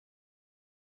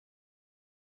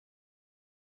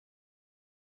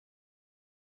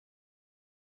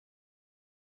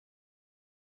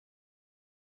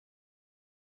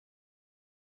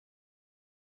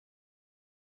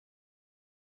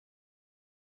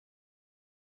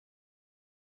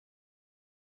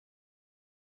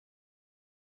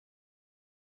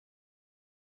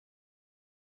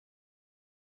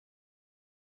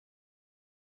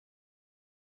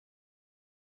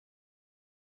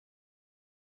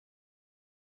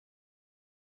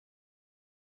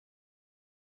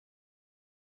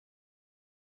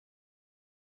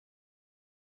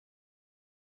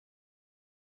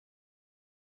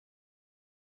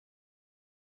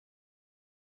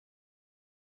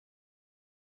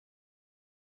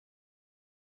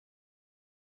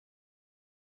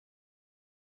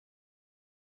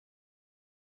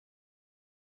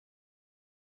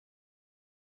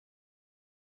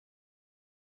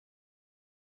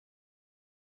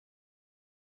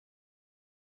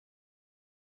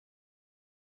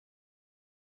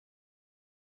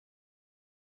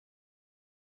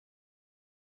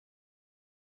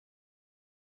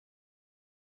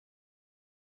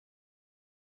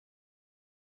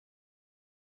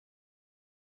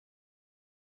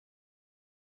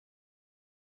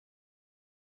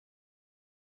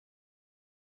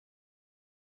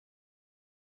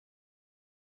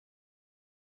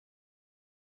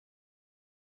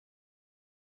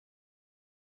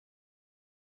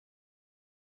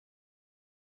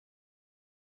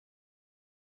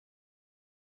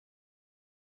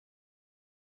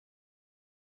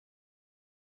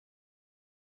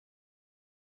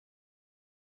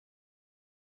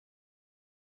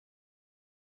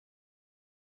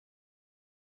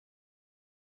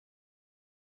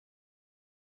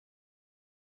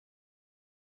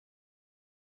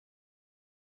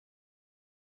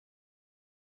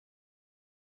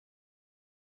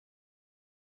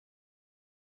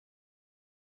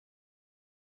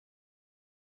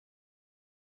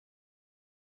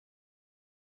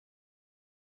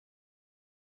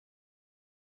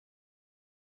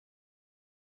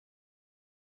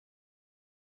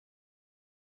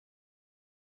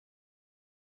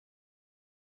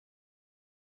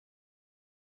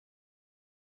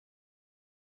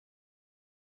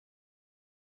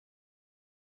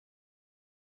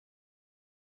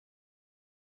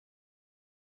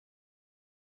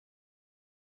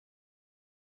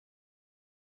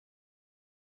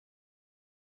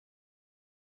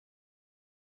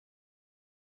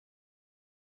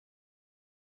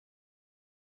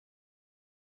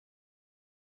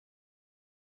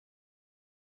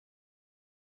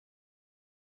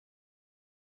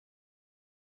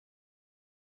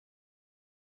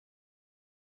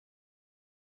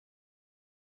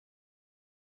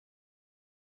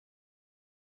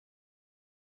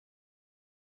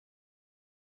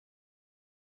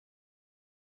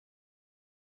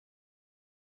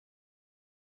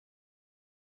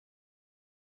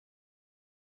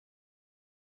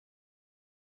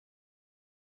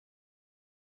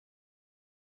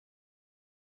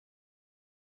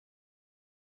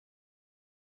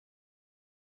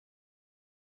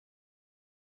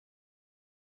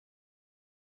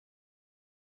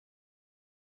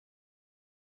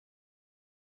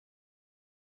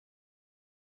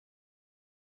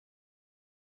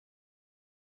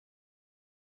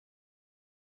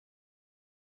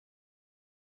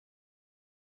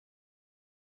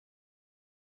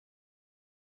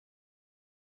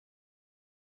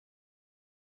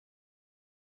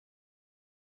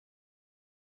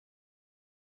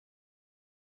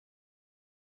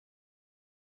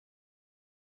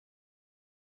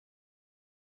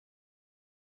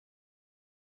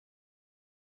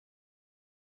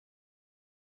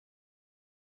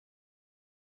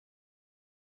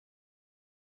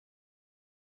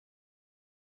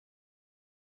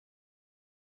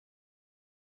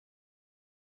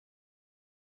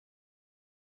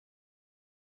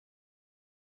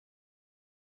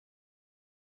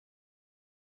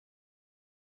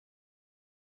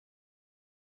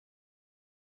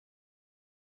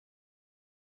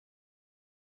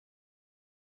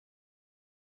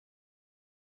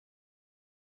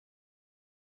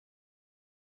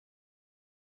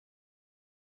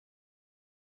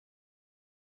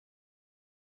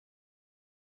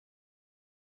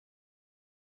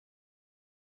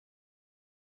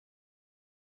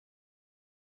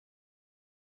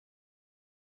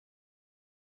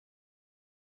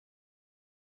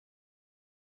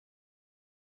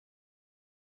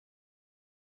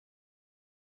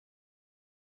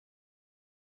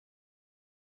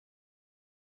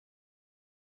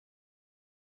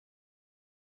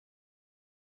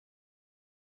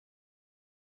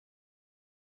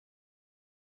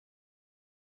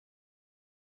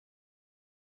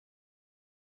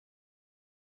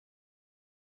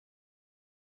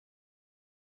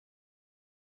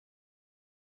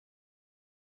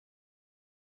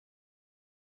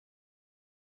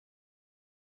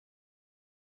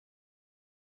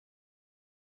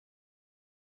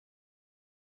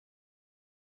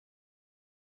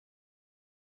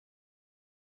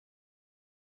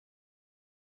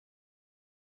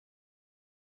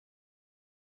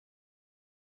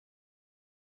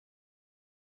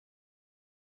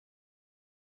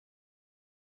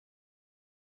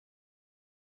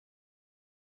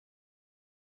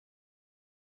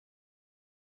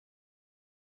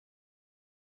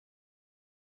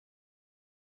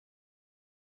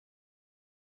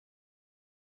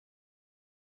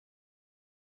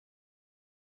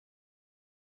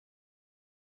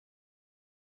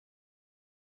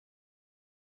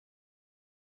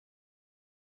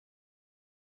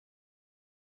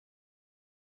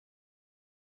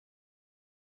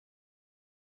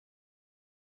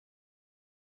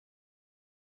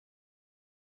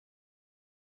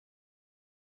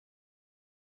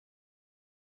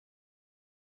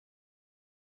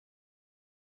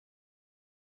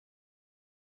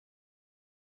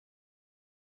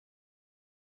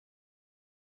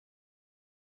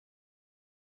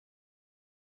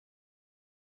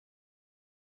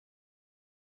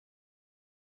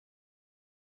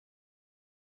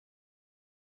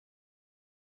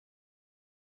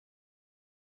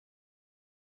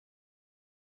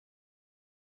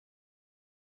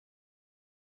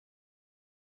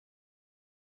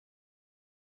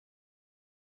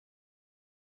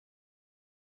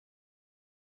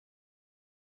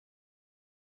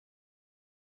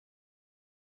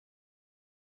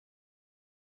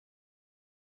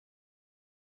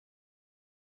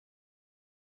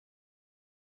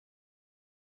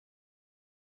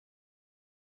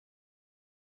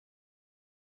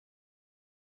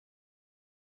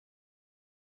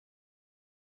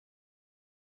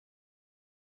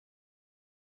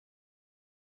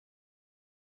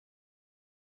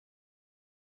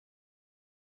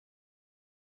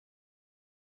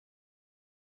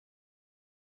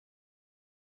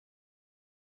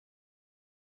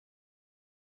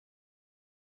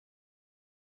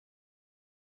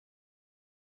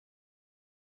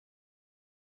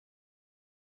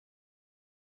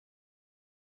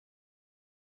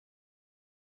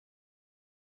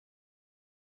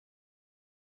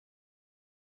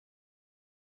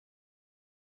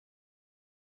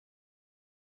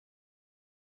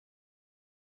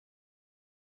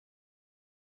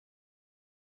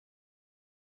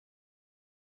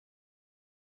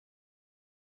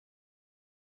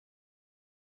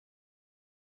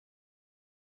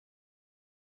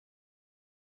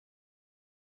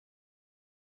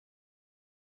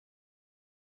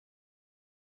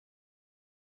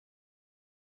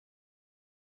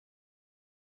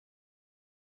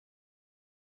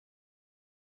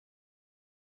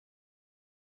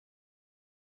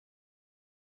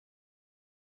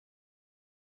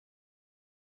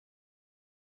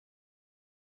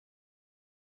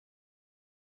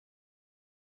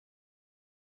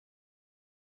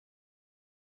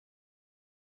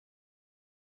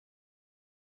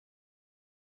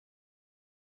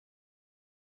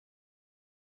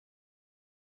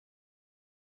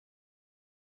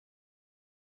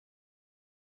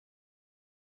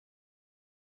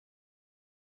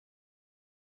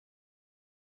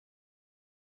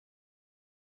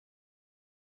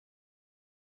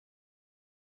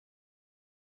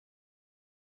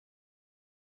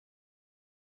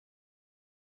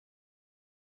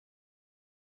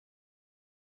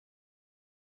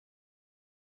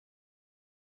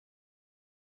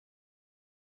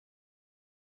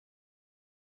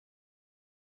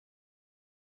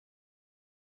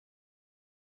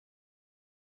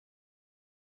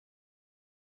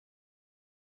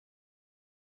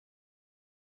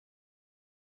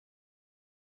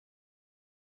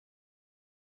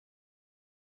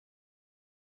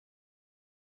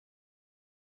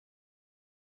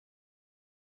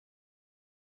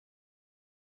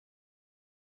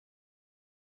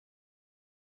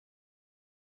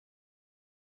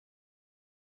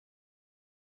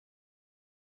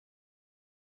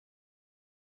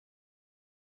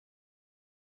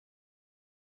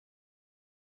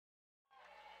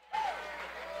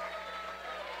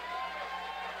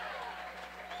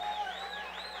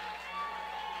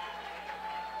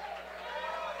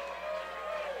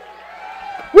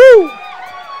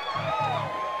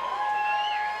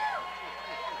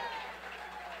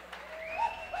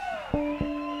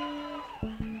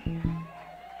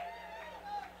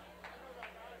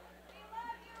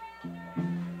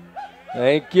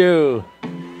Thank you.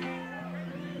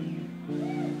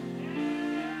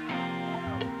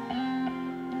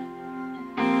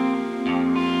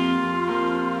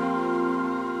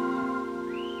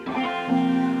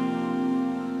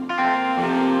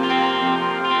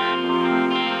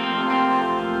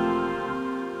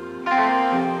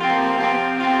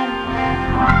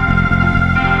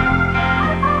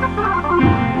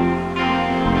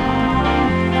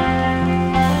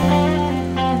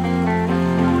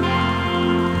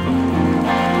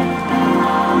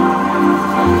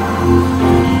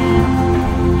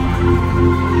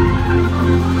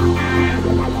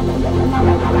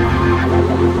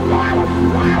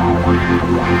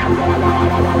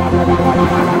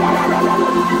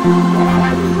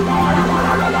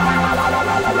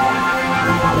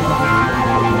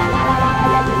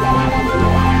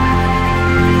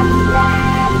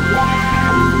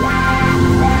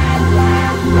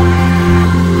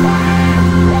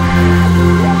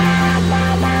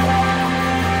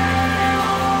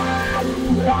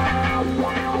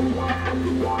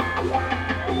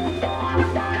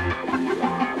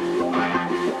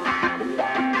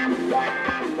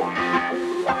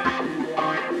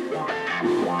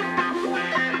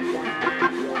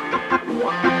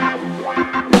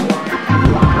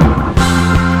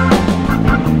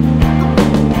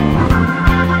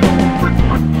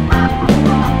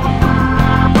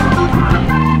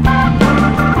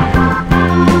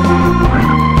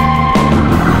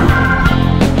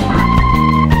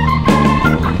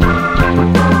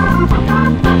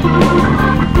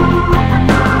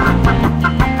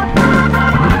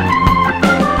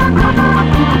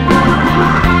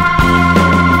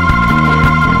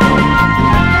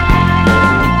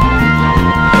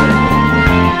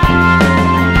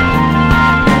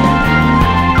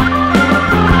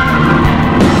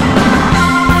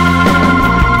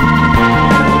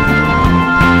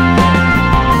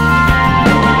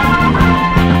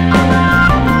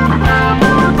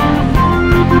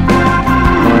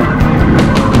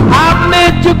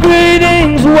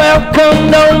 Greetings, welcome,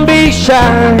 don't be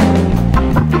shy.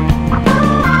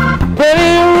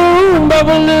 Plenty of room, but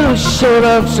a little short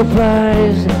of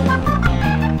supplies.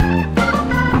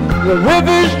 The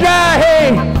river's dry,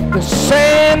 hey, the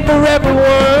sand for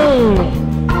everyone.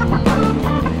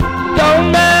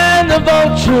 Don't mind the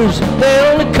vultures, they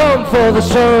only come for the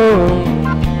sun.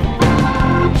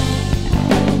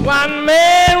 One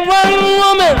man, one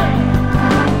woman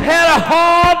had a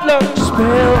hard luck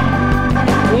spell.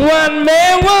 One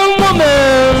man, one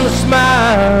woman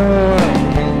smile,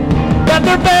 but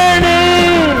they're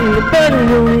burning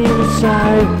on the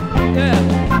inside. Yeah.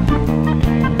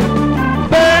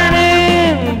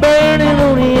 Burning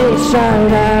on the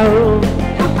inside out.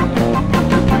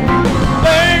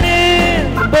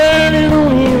 Burning on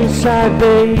the inside,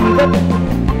 baby.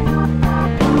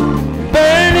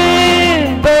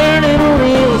 Burning on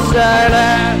the inside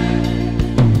out.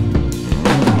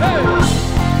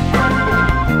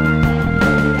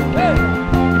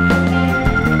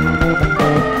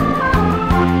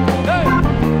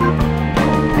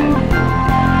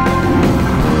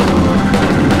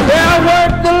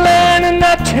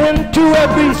 Tend to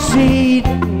every seed.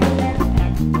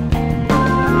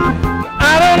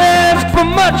 I don't ask for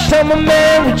much, I'm a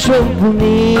man with simple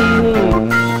needs.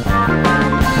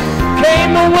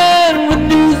 Came a wind with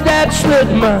news that slit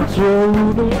my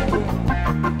throat.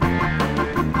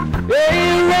 They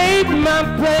raped my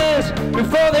plans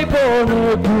before they bore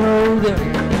their blood.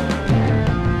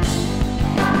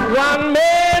 One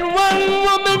man, one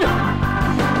woman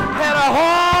had a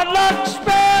hard luck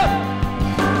spell.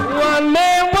 One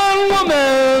man, one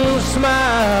woman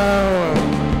smile,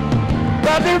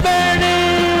 but they're burning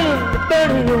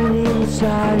on the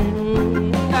inside.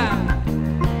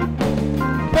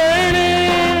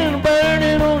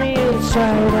 Burning on the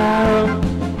inside out.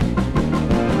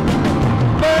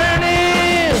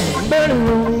 Burning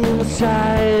on the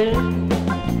inside.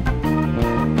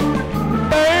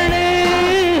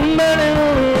 Burning on the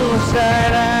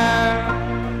inside out.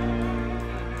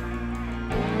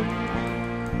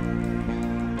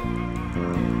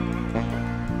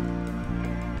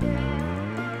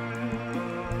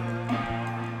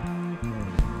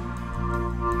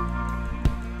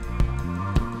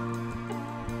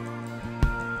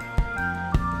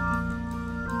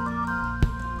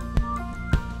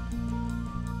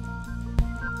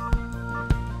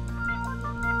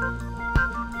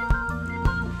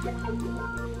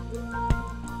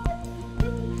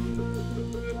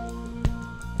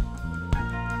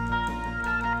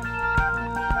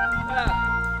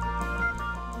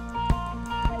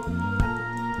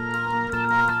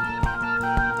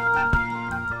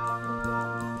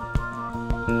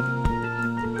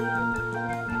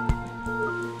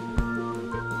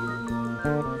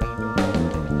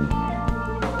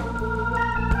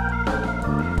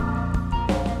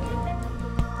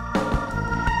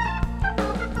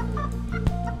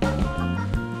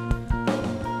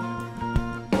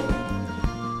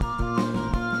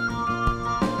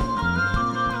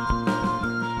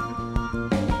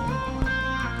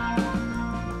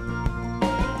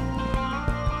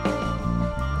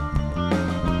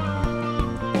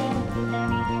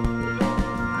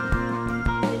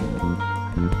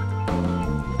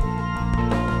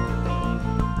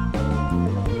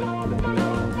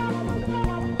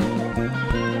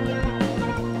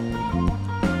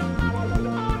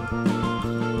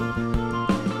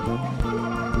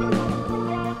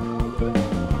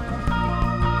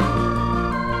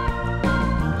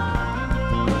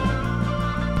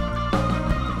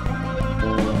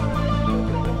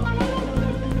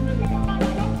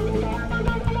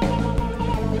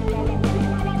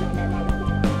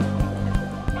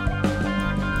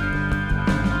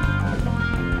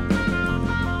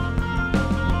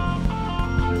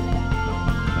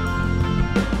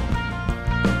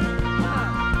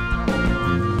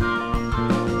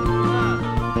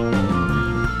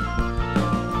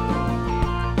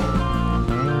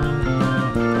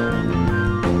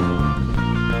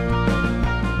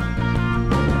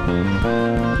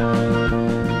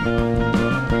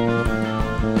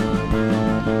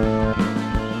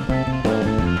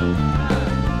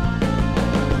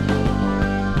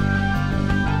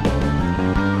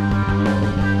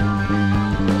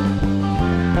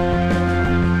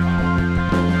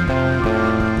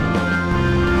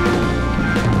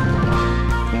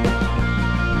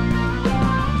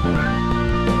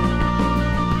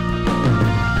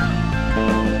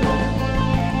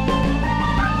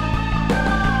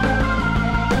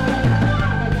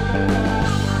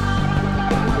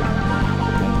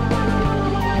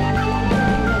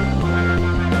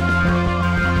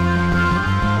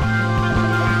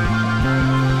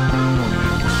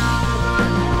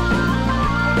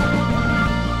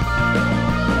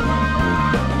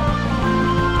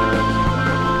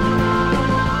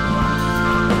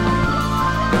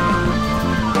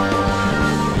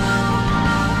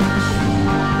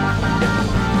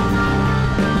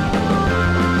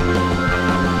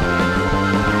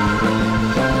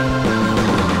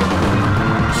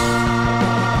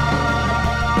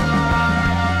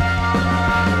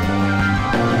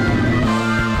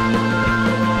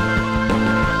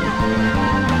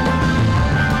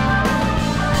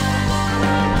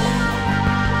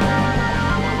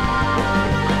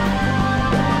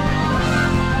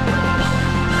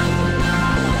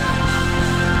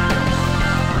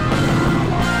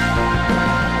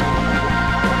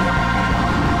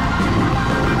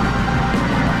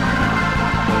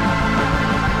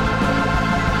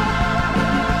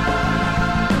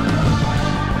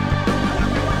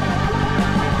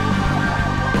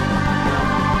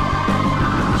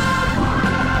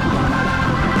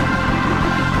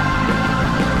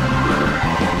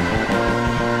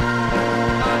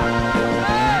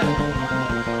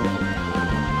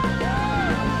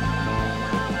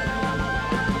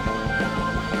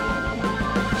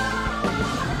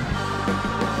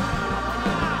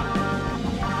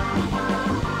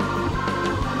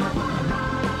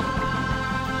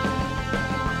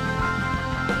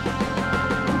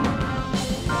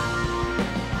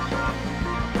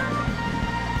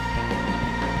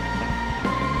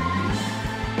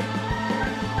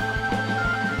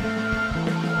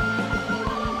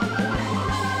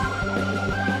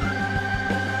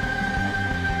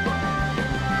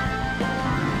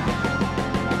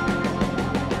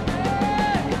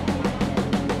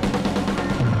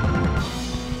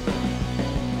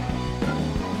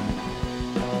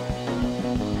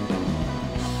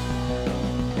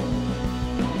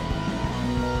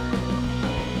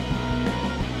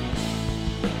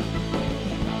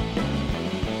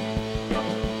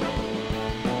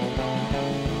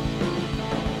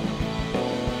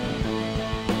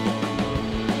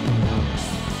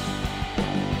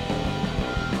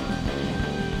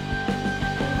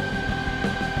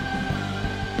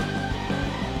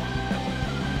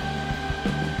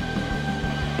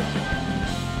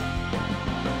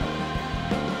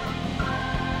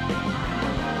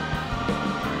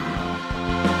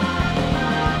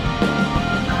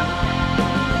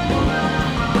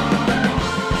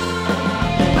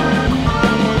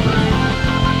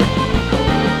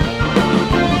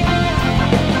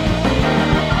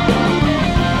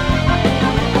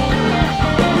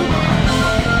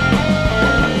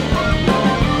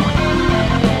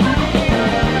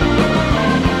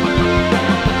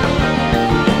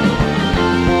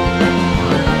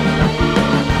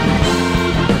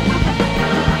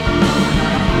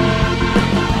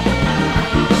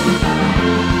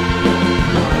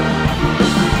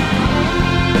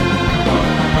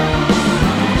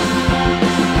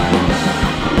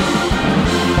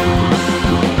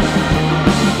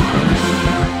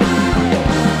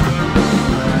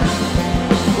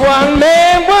 One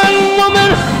man, one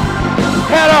woman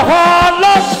had a hard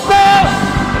lost spell.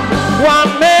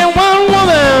 One man, one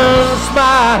woman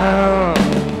smile.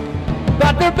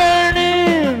 But they're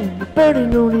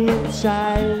burning on the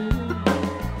inside.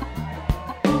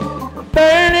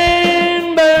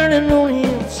 Burning, burning on the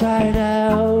inside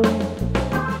out.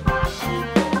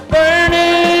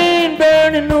 Burning,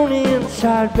 burning on the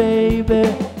inside, baby.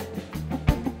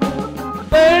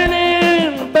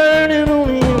 Burning, burning on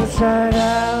the inside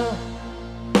out.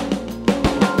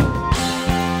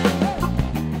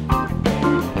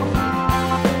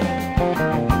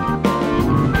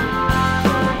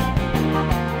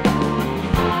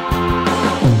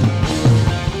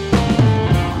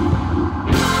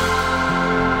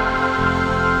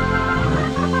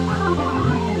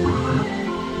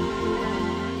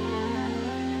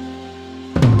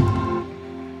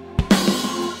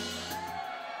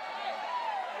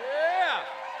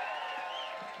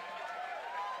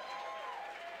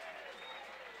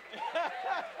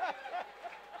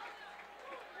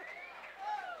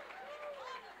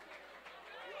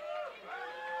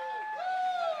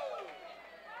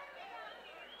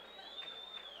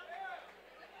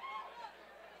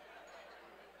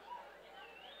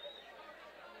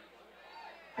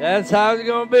 That's how it's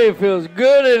gonna be. It feels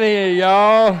good in here,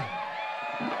 y'all.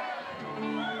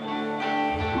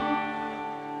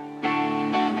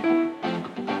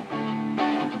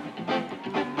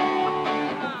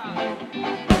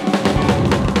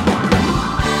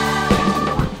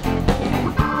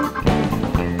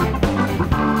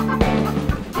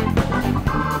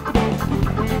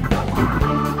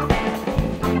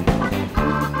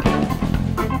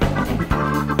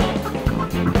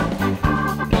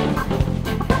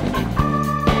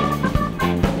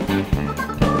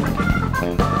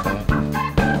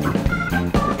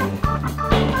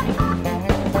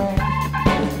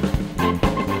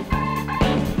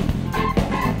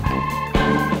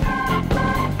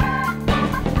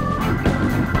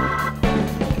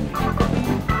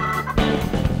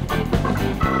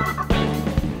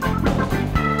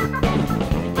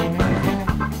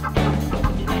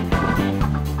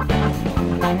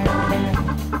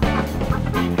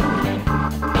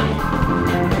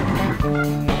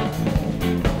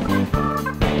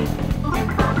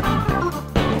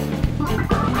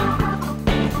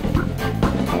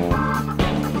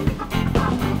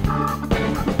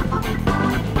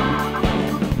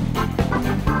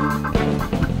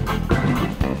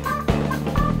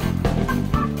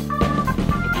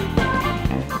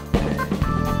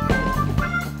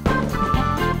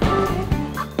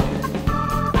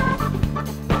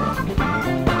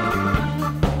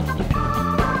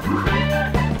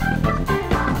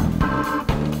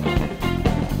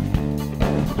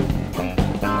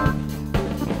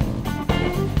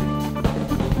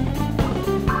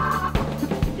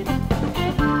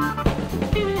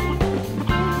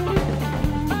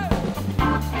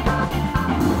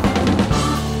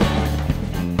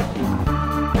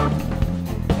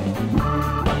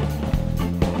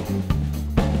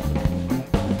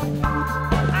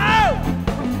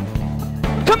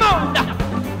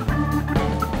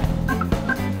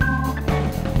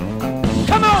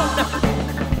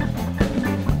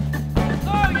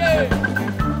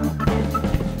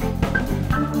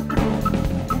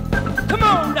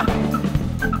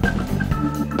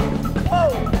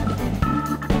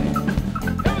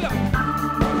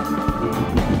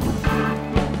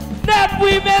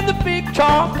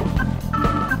 Talk,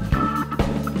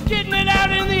 getting it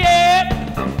out in the air,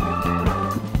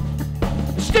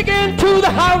 sticking to the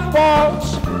house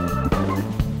walls.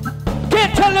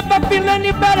 Can't tell if I feel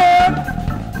any better.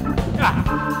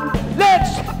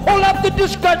 Let's hold up the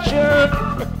discussion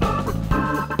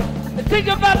and think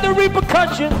about the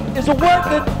repercussion. Is it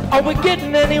worth it? Are we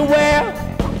getting anywhere?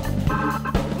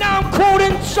 Now I'm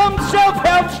quoting some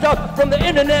self-help stuff from the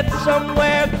internet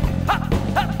somewhere.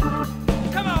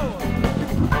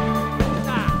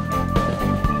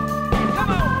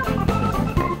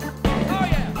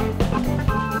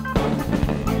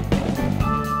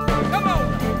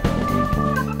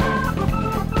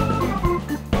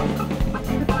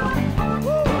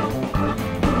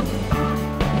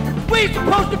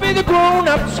 Supposed to be the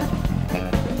grown-ups.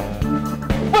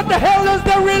 What the hell does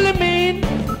that really mean?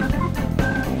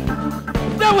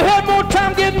 That we had more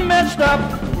time getting messed up.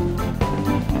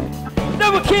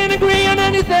 That we can't agree on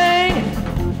anything.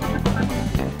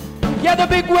 Yeah, the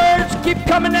big words keep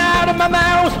coming out of my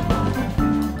mouth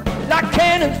like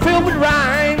cannons filled with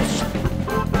rhymes.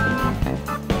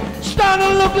 Starting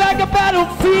to look like a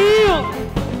battlefield.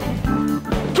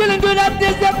 Killing good at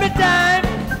this every time.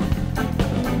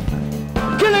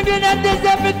 Killing good at this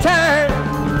every time.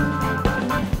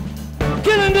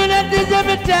 Killing good at this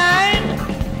every time.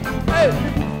 Hey,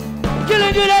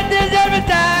 killing good at this every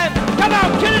time. Come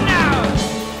on, kill it now.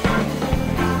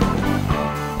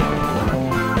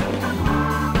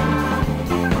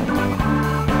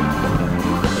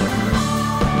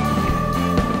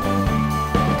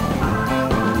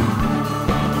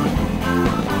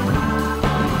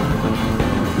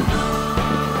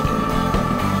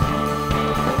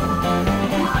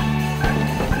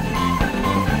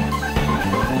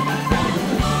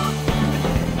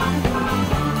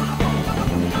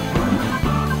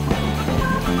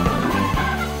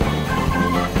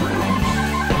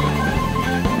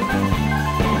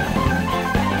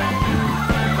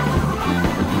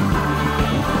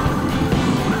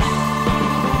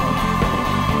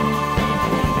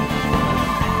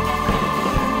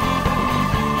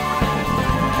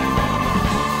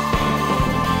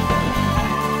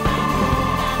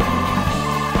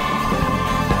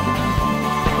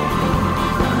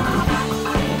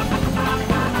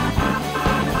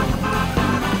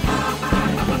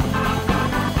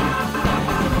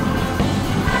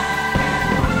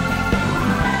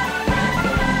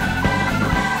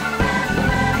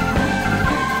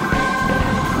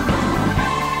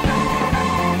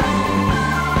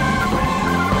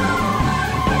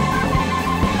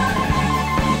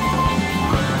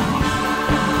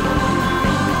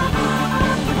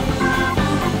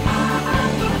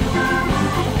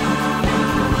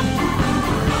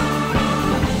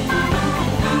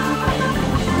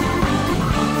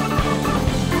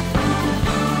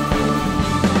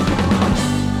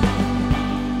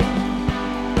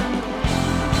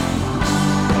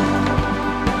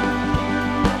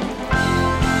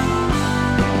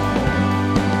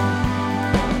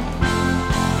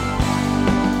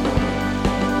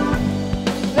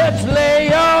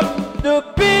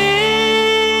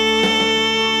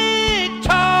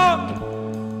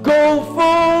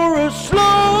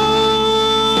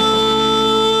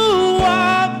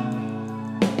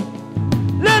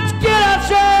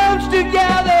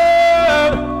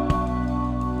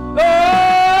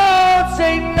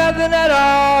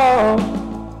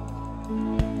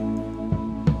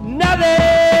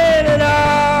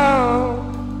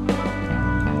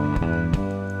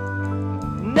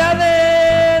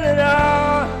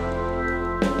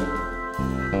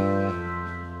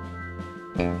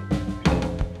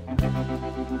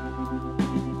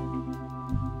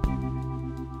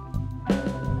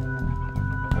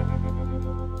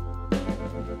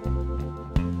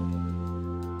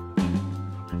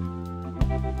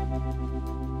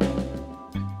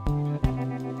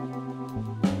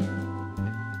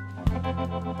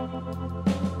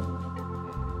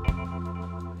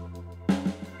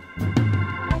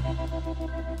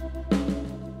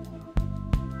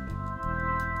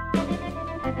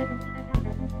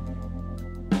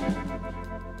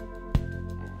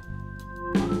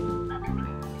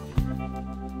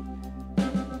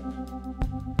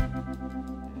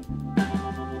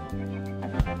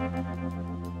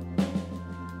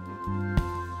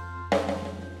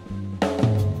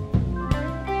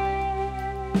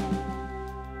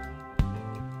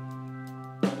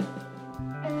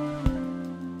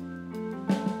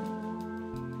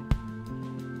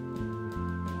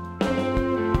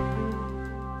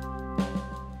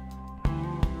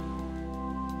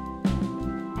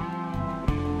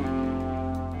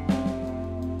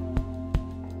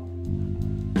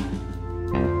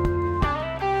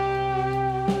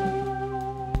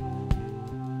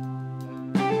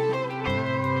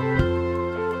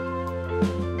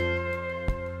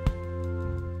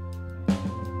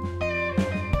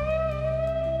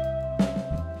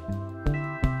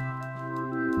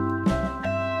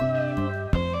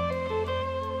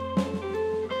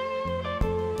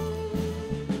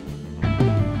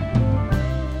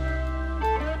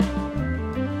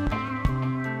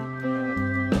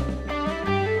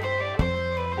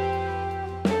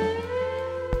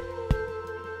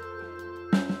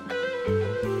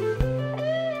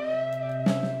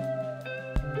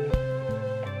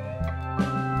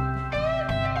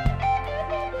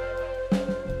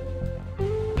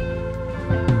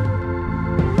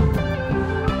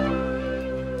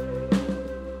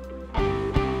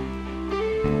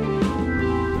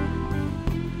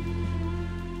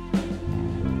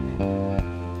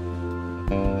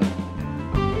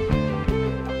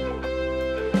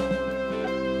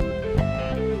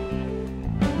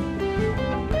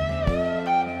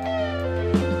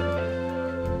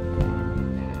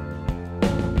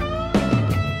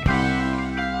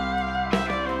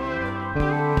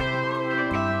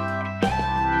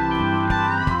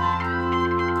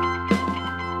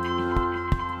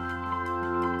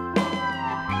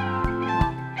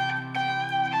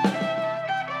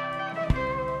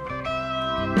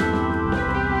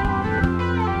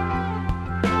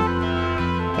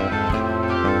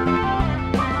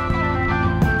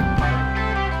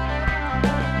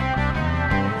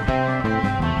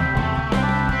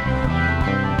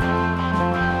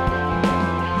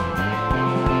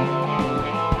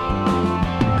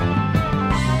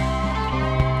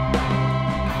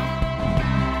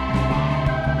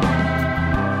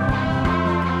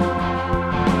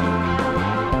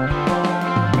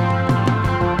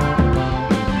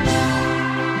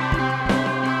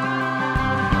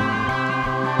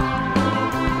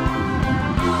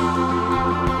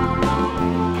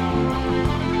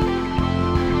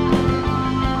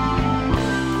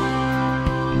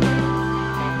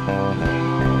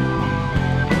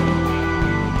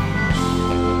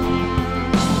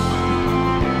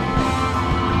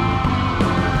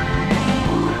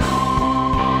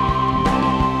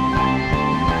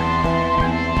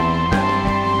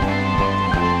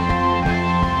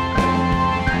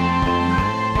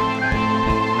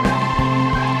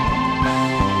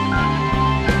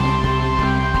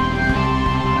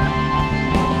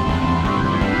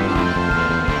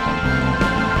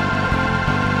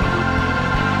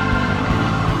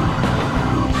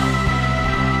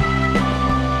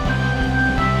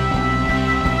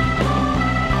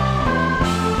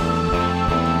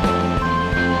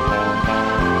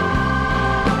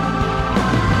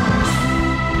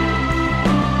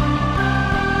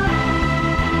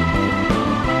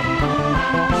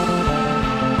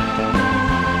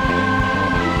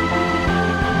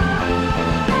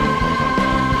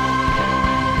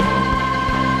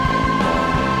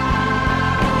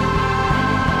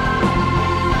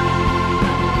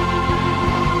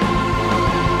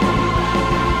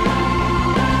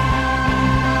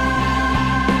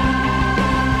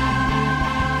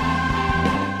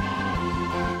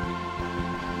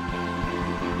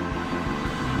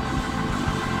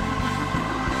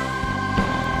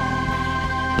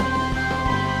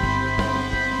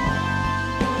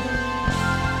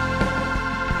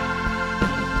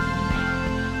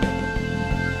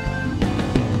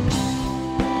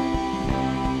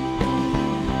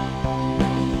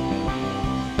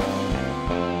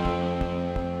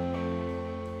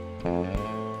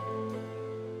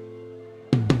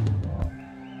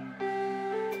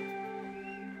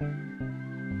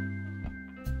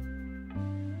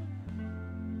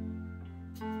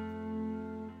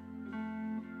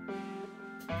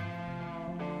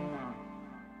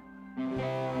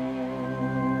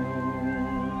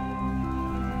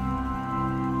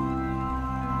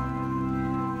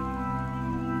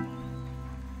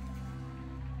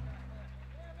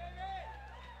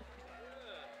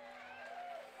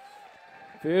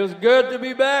 Feels good to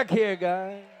be back here,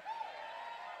 guys.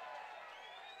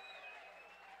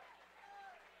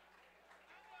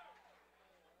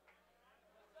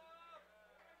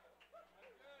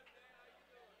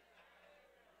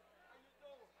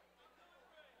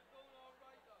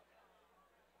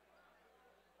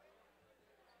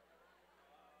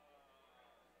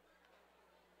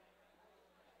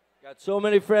 Got so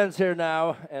many friends here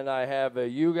now, and I have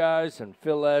you guys and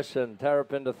Phil Lesh and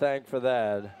Terrapin to thank for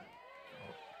that,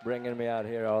 bringing me out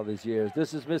here all these years.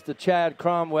 This is Mr. Chad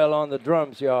Cromwell on the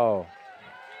drums, y'all.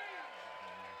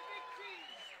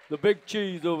 The big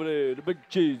cheese over there, the big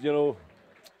cheese, you know.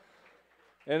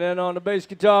 And then on the bass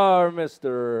guitar,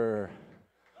 Mr.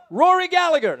 Rory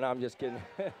Gallagher. No, I'm just kidding.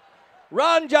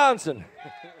 Ron Johnson.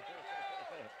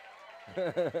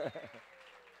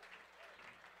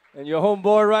 And your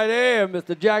homeboy right here,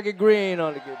 Mr. Jackie Green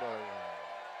on the keyboard.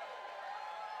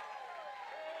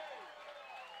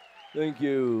 Thank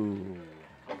you.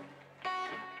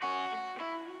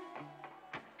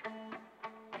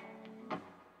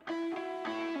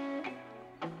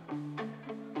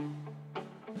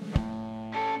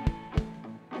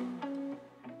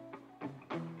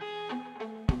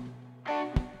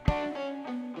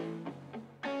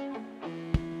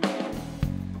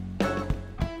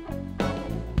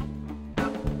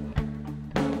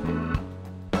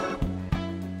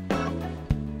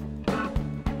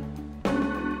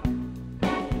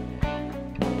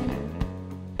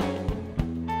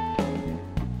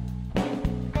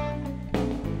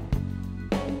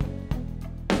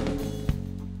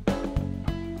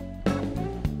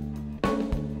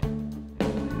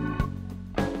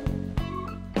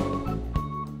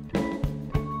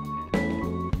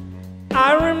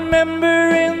 I remember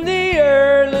in the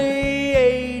early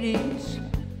 80s,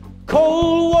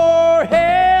 Cold War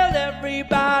held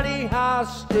everybody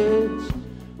hostage.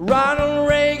 Ronald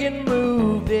Reagan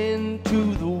moved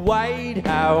into the White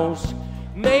House.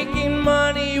 Making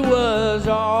money was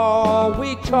all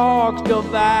we talked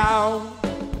about.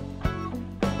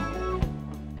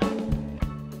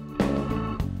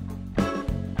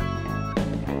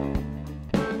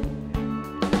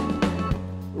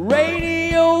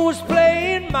 Radio was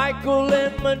playing Michael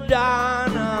and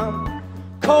Madonna.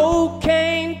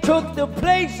 Cocaine took the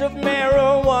place of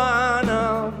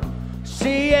marijuana.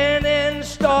 CNN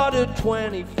started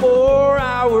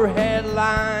 24-hour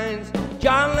headlines.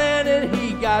 John Lennon,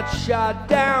 he got shot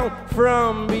down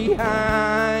from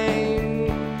behind.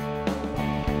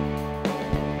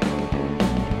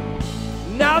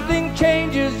 Nothing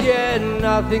changes yet,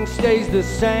 nothing stays the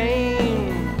same.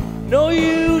 No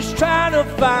use trying to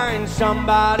find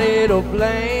somebody to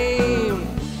blame.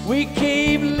 We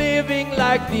keep living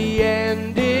like the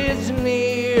end is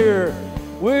near.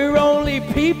 We're only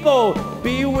people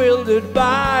bewildered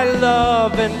by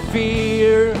love and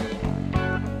fear.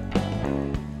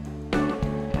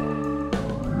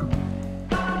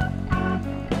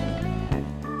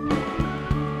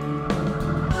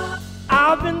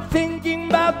 I've been thinking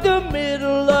about the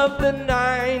middle of the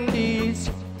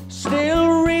 90s,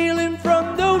 still reeling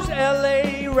from those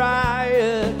LA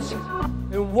riots.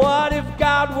 And what if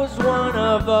God was one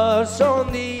of us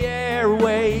on the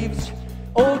airwaves?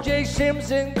 O.J.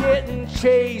 Simpson getting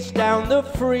chased down the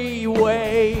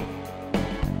freeway.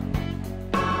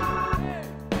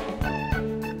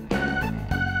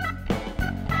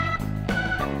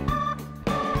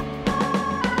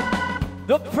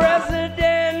 The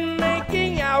president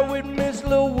making out with Miss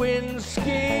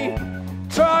Lewinsky.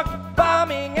 Truck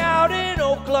bombing out in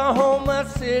Oklahoma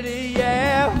City,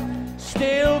 yeah.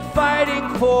 Still fighting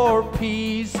for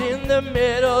peace in the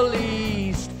Middle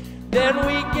East. Then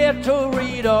we get to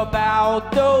read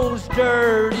about those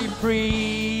dirty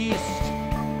priests.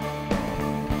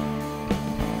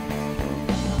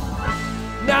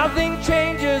 Nothing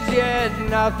changes yet,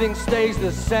 nothing stays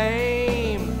the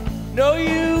same. No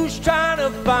use trying to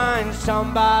find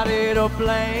somebody to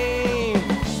blame.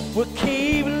 We'll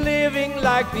keep living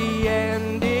like the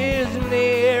end is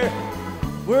near.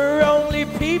 We're only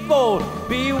people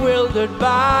bewildered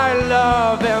by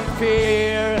love and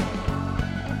fear.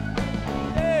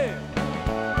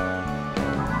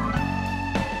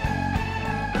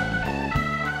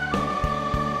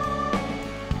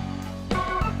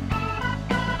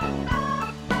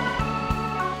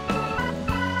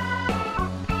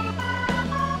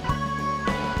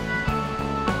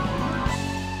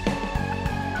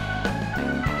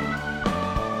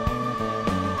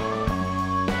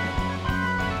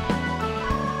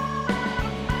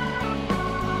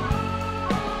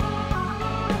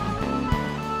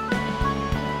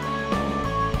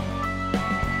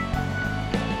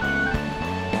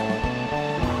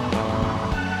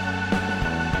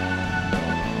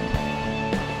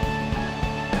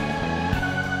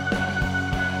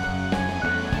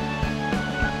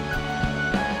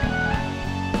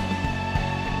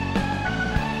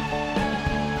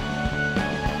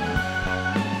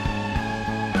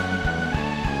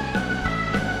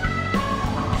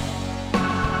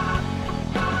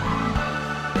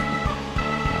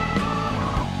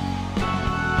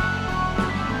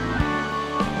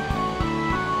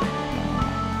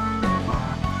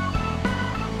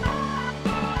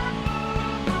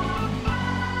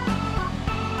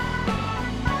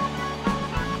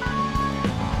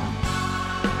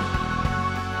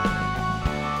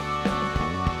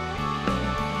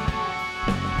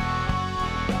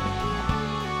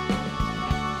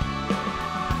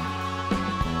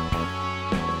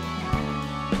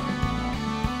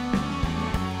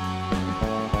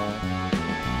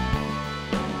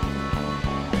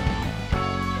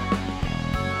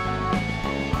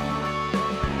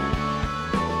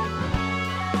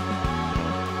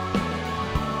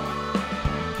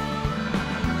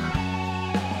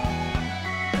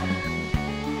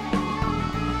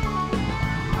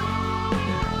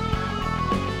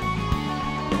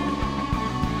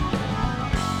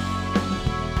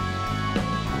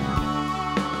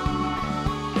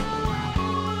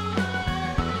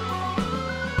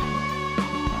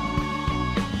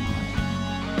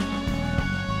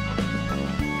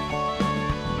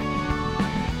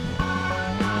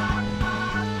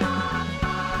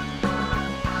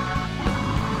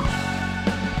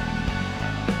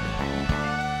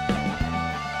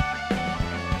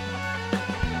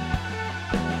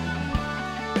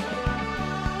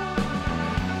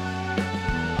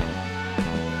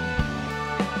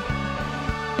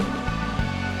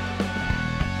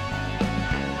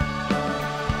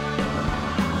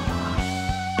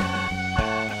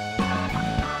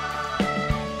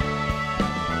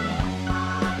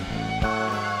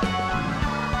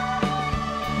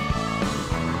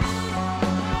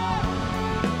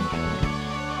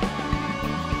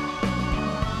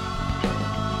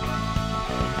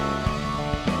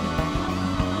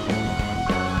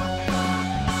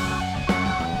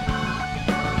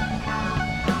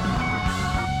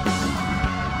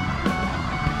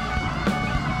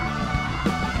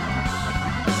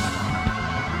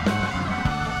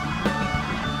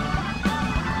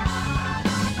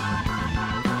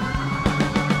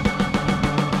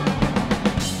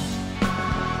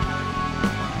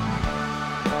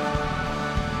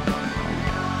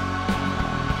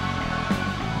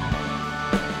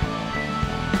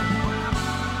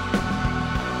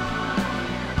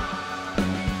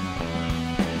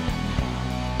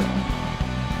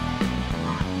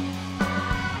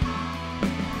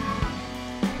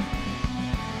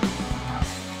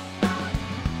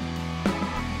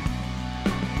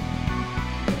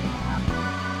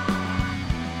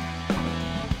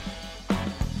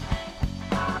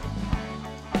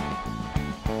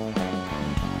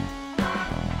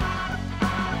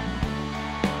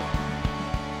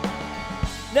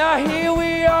 Now here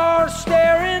we are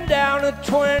staring down at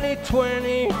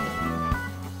 2020,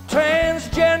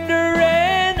 transgender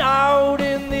and out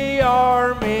in the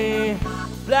army.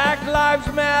 Black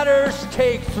Lives Matters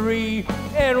take 3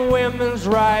 and women's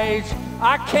rights.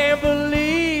 I can't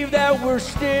believe that we're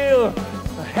still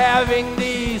having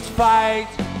these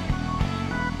fights.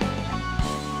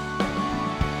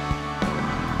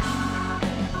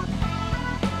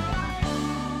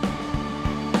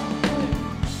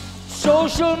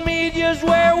 Social media's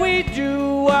where we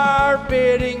do our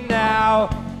bidding now.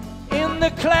 In the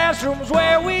classrooms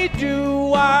where we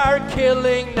do our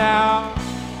killing now.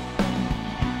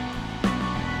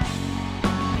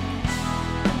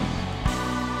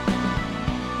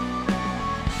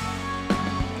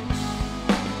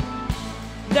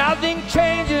 Nothing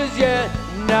changes yet,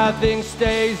 nothing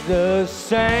stays the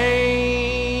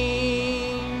same.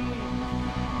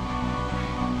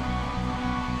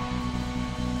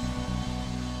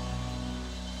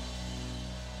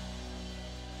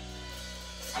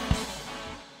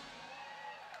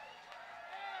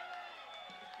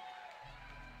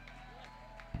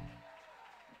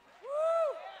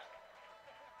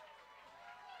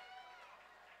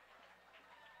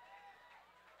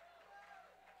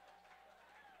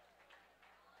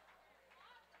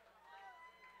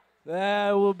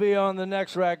 That will be on the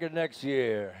next record next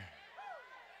year.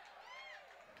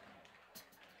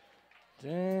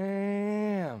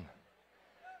 Damn.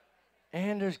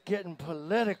 Anders getting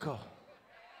political.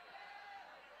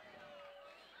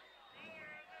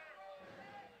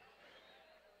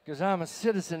 Because I'm a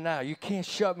citizen now. You can't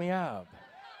shut me up.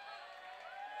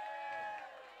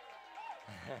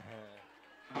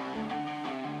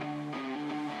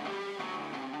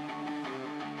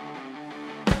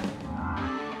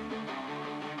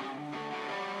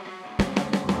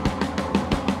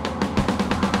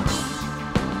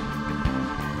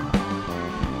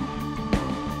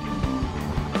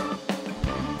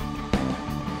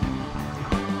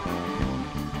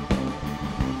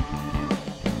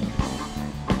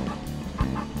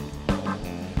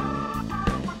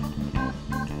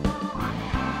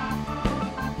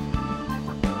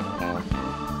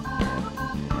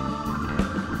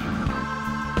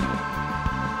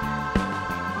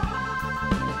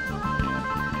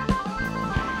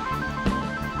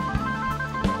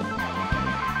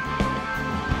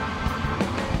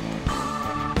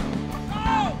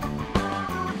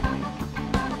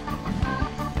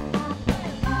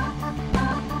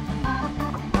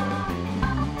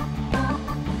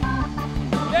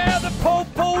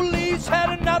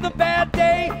 Another bad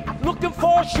day, looking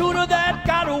for a shooter that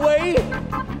got away.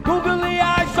 Googly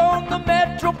eyes on the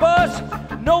metro bus,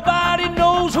 nobody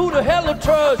knows who the hell to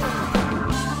trust.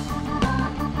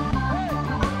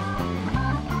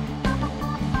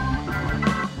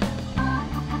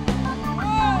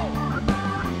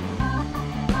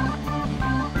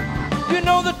 You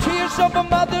know the tears of a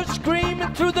mother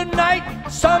screaming through the night,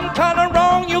 some kind of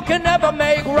wrong you can never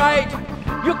make right.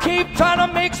 You keep trying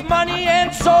to mix money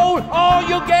and soul, all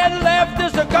you get left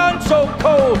is a gun so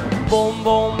cold. Boom,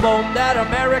 boom, boom, that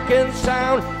American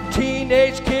sound,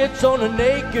 teenage kids on the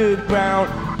naked ground.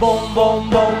 Boom,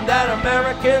 boom, boom, that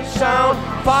American sound,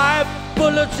 5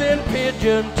 bullets in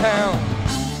Pigeon Town.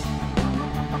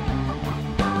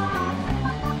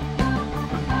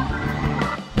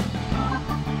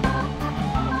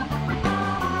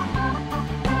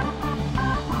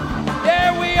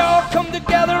 Come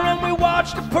together and we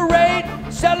watch the parade,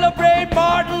 celebrate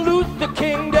Martin Luther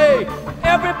King Day.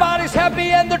 Everybody's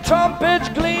happy and the trumpets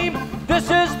gleam.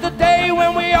 This is the day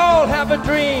when we all have a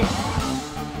dream.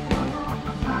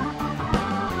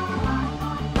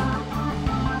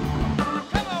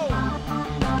 Come on.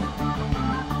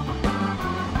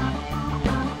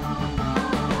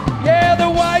 Yeah, the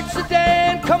white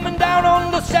sedan coming down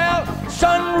on LaSalle,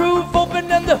 sunroof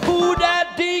open and the hood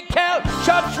at decal.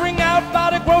 Shots ring out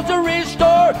by the grocery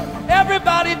store.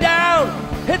 Everybody down,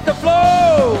 hit the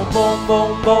floor. Boom,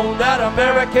 boom, boom, that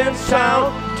American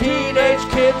sound. Teenage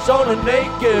kids on the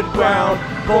naked ground.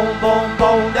 Boom, boom,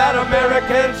 boom, that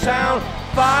American sound.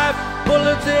 5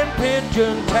 bullets in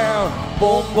Pigeon Town.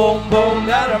 Boom, boom, boom,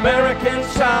 that American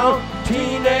sound.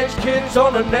 Teenage kids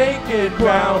on the naked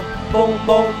ground. Boom,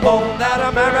 boom, boom, that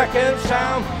American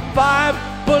sound.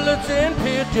 5 bullets in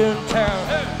Pigeon Town.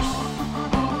 Hey.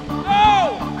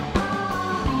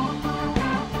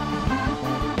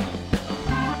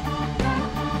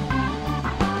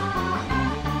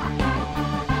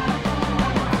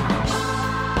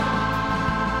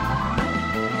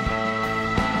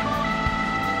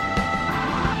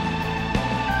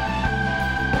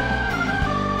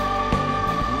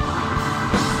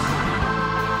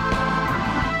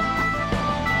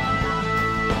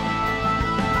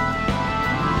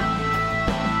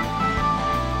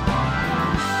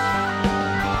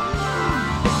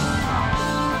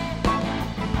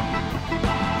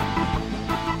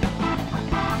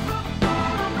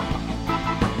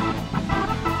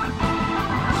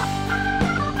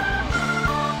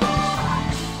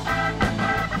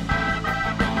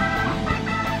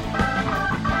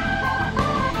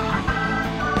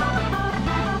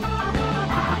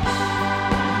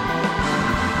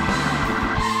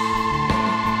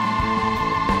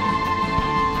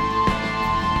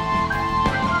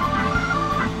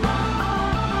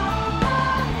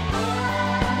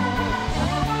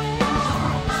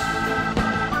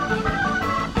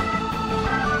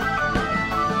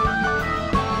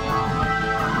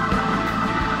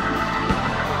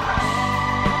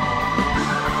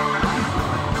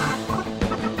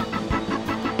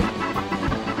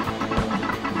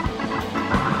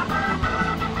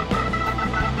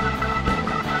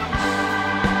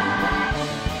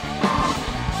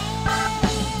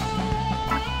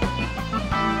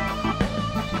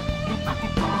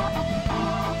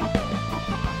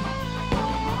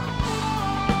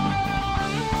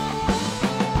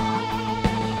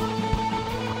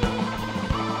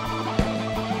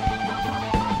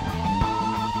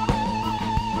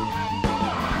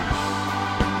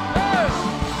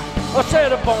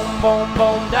 said a boom, boom,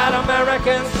 boom, that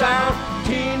American sound.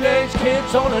 Teenage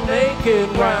kids on a naked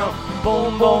ground.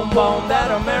 Boom, boom, boom,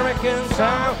 that American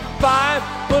sound.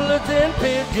 5 bullets in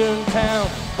Pigeon Town.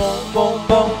 Boom, boom,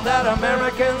 boom, that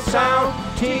American sound.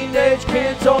 Teenage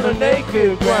kids on a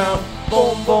naked ground.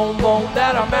 Boom, boom, boom,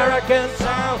 that American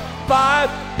sound.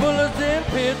 5 bullets in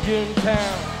Pigeon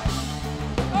Town.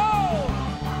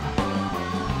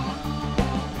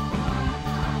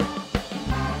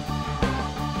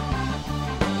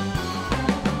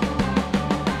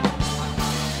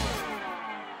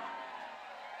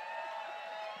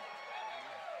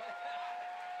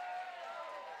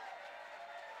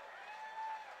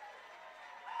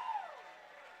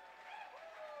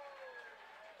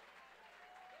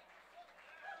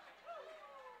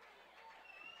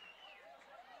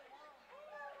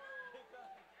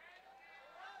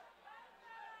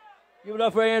 Give it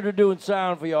up for Andrew doing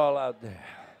sound for y'all out there.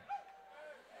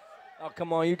 Oh,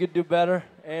 come on, you could do better.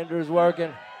 Andrew's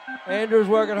working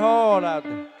hard out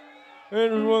there.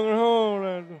 Andrew's working hard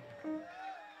out there.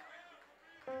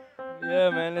 Yeah,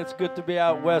 man, it's good to be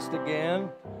out west again.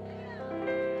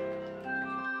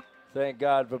 Thank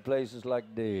God for places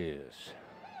like this.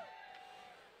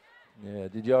 Yeah,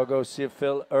 did y'all go see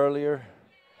Phil earlier?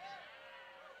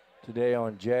 Today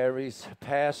on Jerry's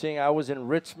passing. I was in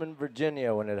Richmond,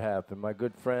 Virginia when it happened. My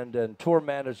good friend and tour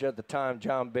manager at the time,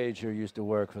 John Bajer, used to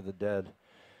work for the Dead.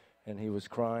 And he was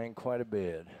crying quite a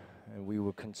bit. And we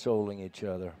were consoling each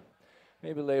other.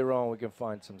 Maybe later on we can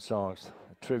find some songs.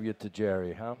 A tribute to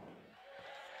Jerry, huh?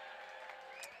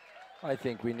 I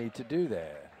think we need to do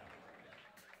that.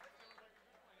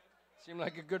 Seemed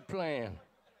like a good plan.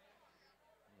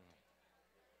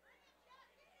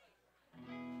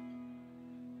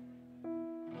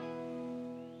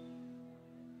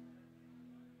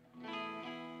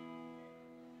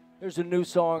 Here's a new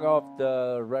song off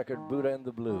the record, Butte and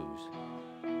the Blues.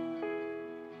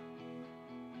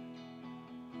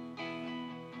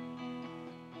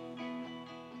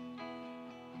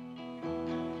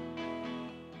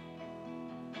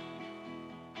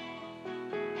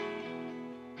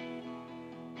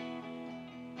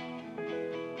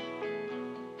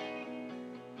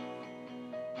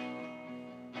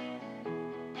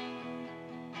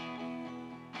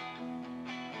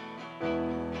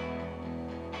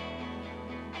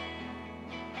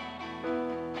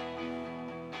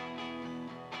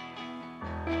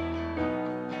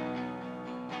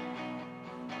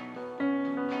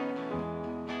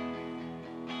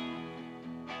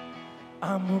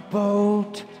 I'm a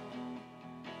boat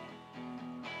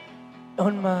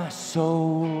on my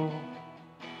soul.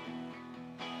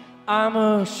 I'm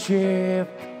a ship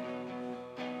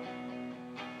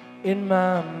in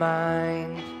my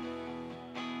mind.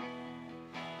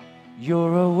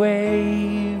 You're a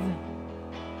wave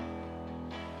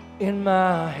in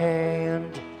my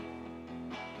hand.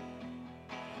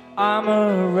 I'm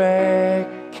a wreck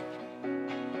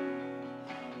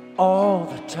all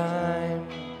the time.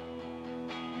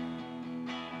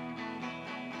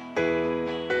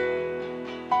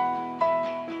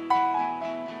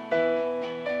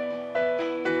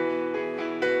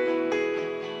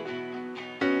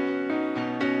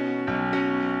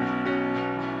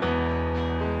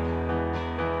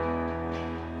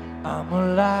 I'm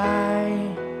a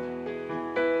lie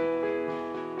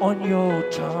on your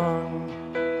tongue.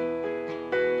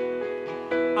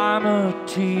 I'm a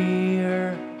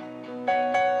tear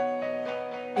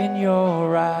in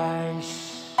your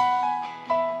eyes.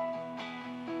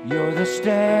 You're the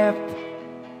step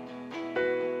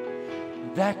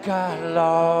that got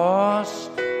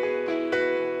lost.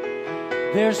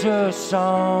 There's a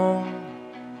song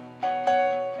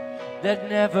that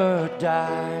never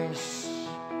dies.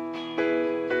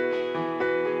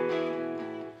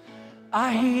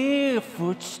 I hear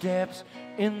footsteps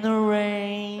in the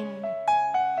rain,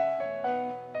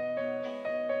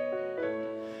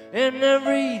 and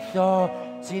every thought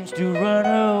seems to run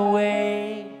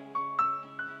away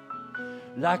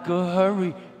like a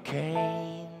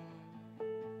hurricane,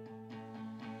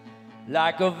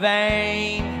 like a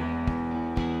vein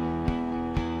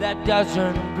that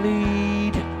doesn't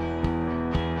bleed.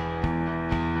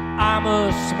 I'm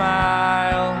a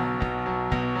smile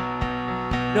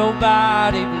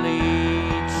nobody believes.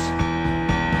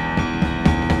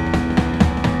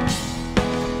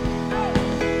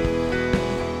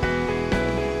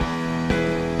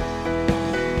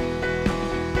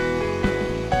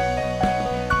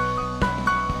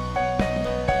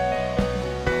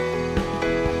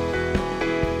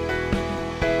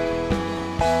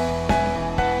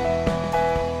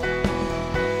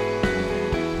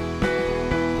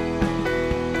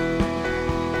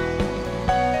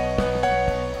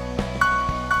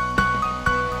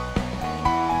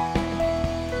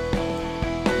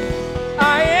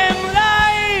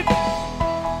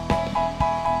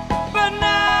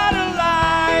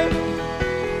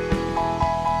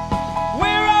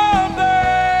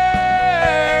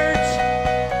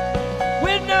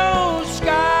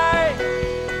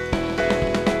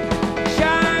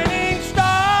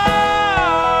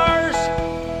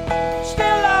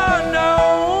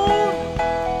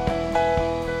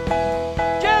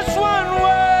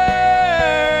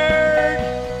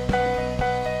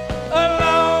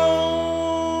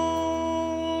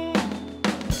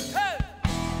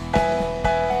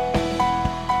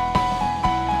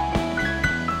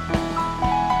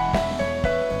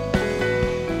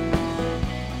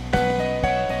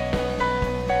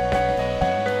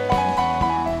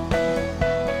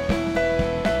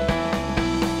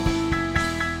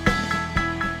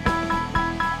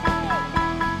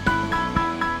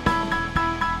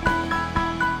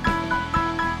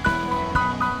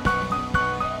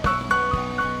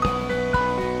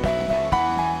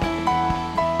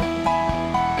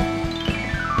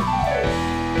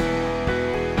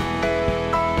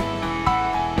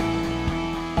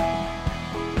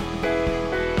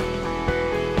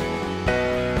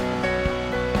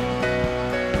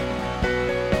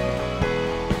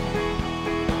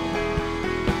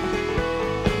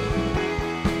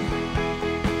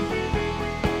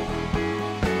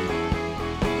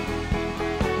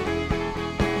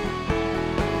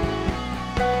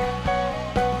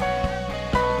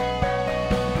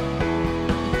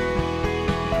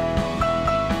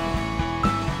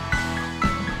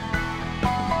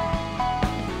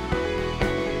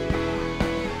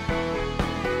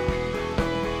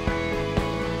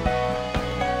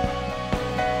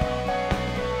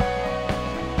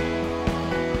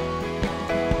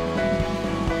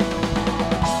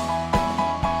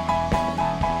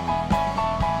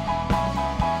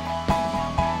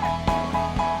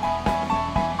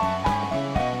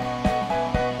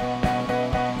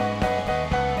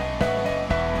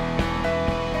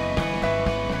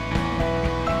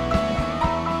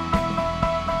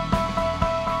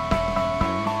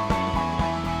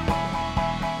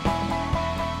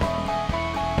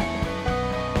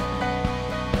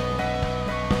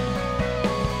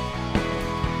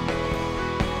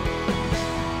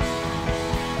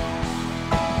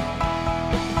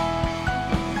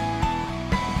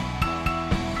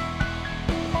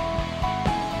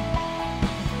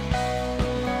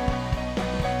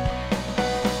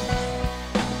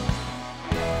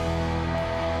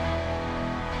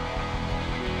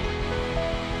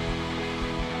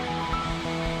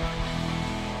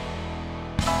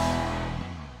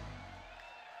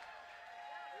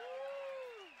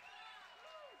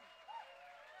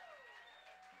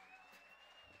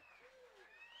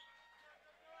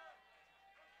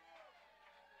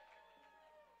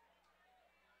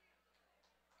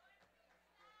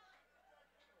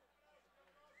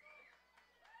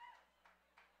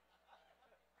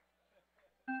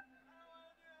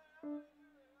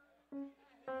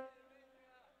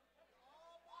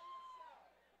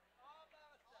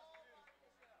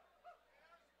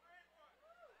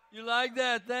 You like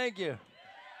that? Thank you.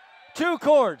 2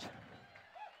 chords.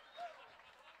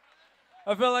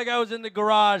 I felt like I was in the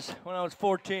garage when I was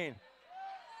 14.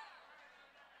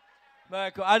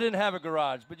 I didn't have a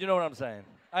garage, but you know what I'm saying.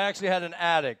 I actually had an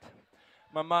attic.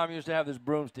 My mom used to have this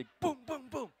broomstick. Boom, boom,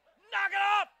 boom. Knock it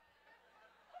off!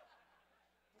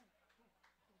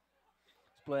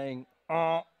 It's playing.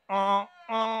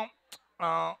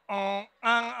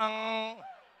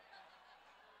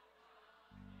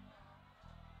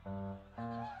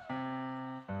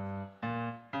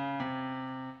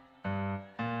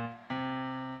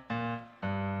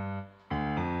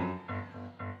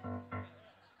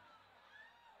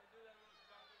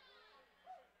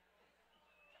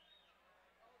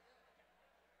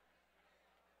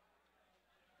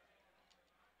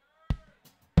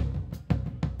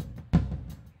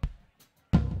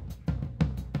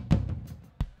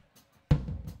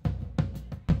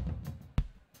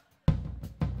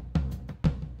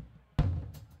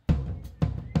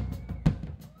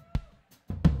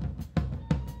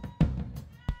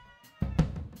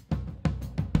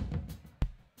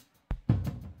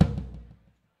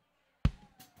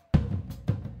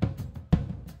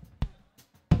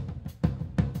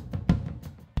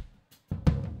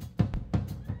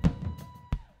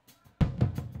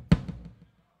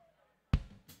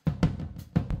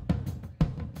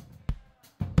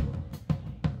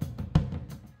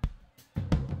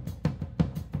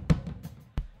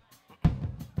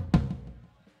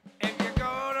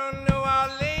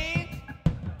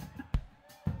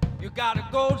 Gotta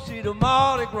go see the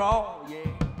Mardi Gras, yeah.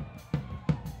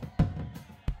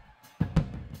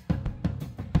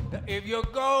 If you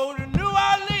go to New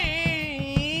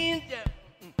Orleans, yeah,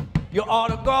 you ought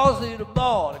to go see the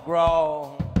Mardi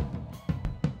Gras.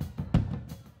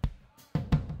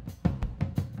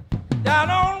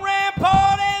 Down on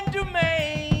Rampart and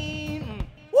Dumaine,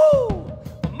 woo!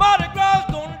 Mardi Gras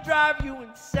gonna drive you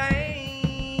insane.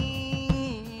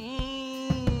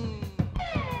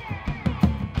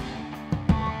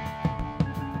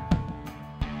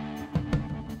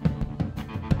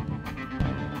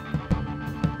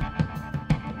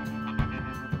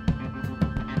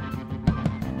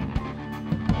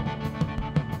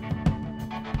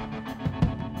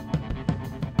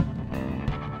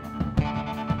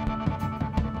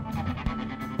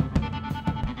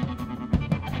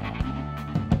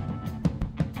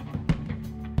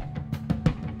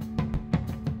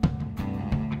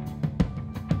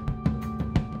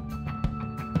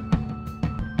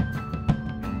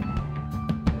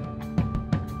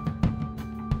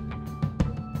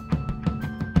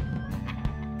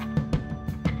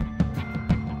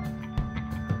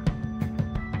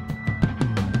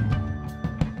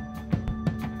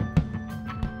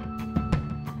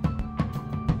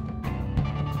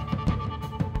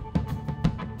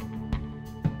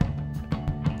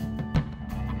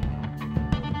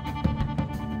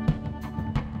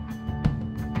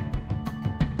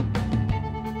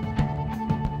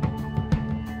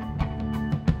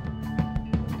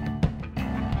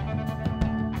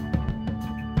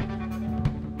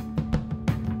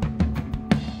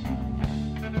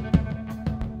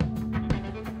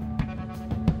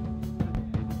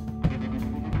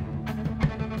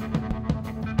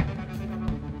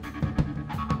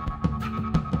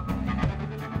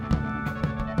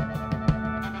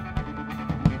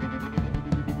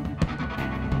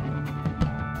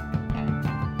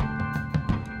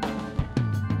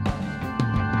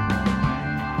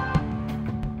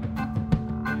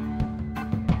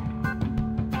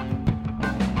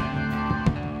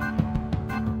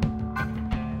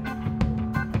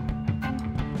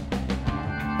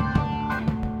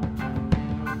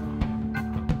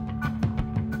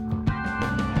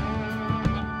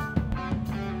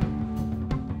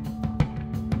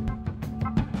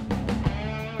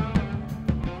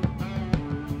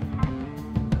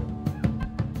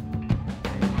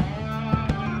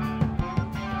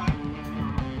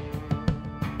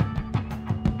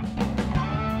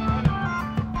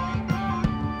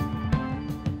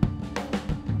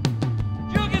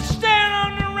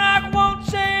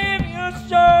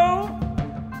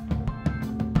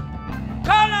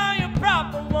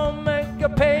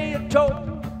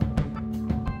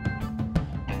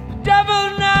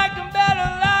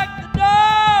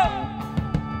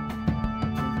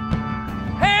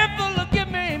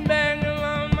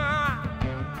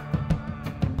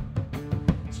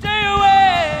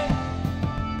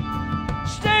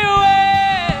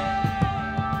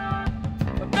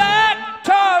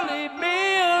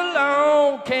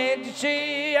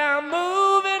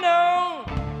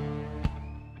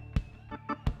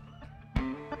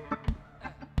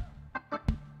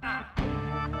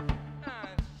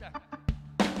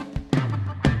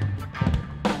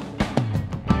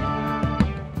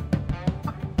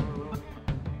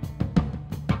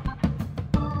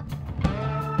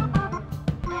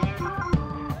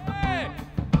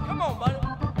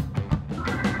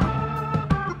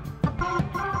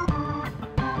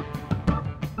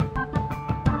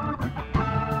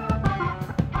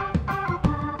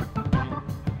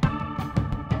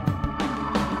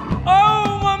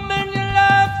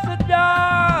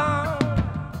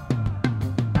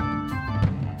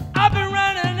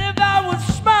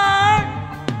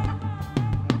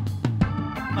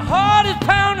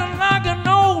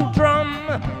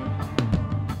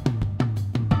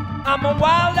 I'm a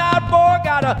wild-out boy,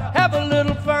 gotta have a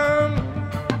little fun.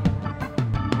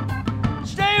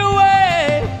 Stay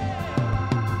away,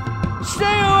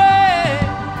 stay away.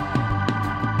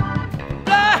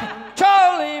 Black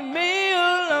Charlie, me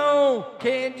alone.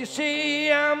 Can't you see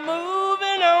I'm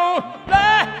moving on?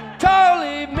 Black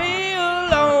Charlie, me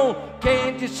alone.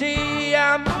 Can't you see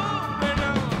I'm moving on?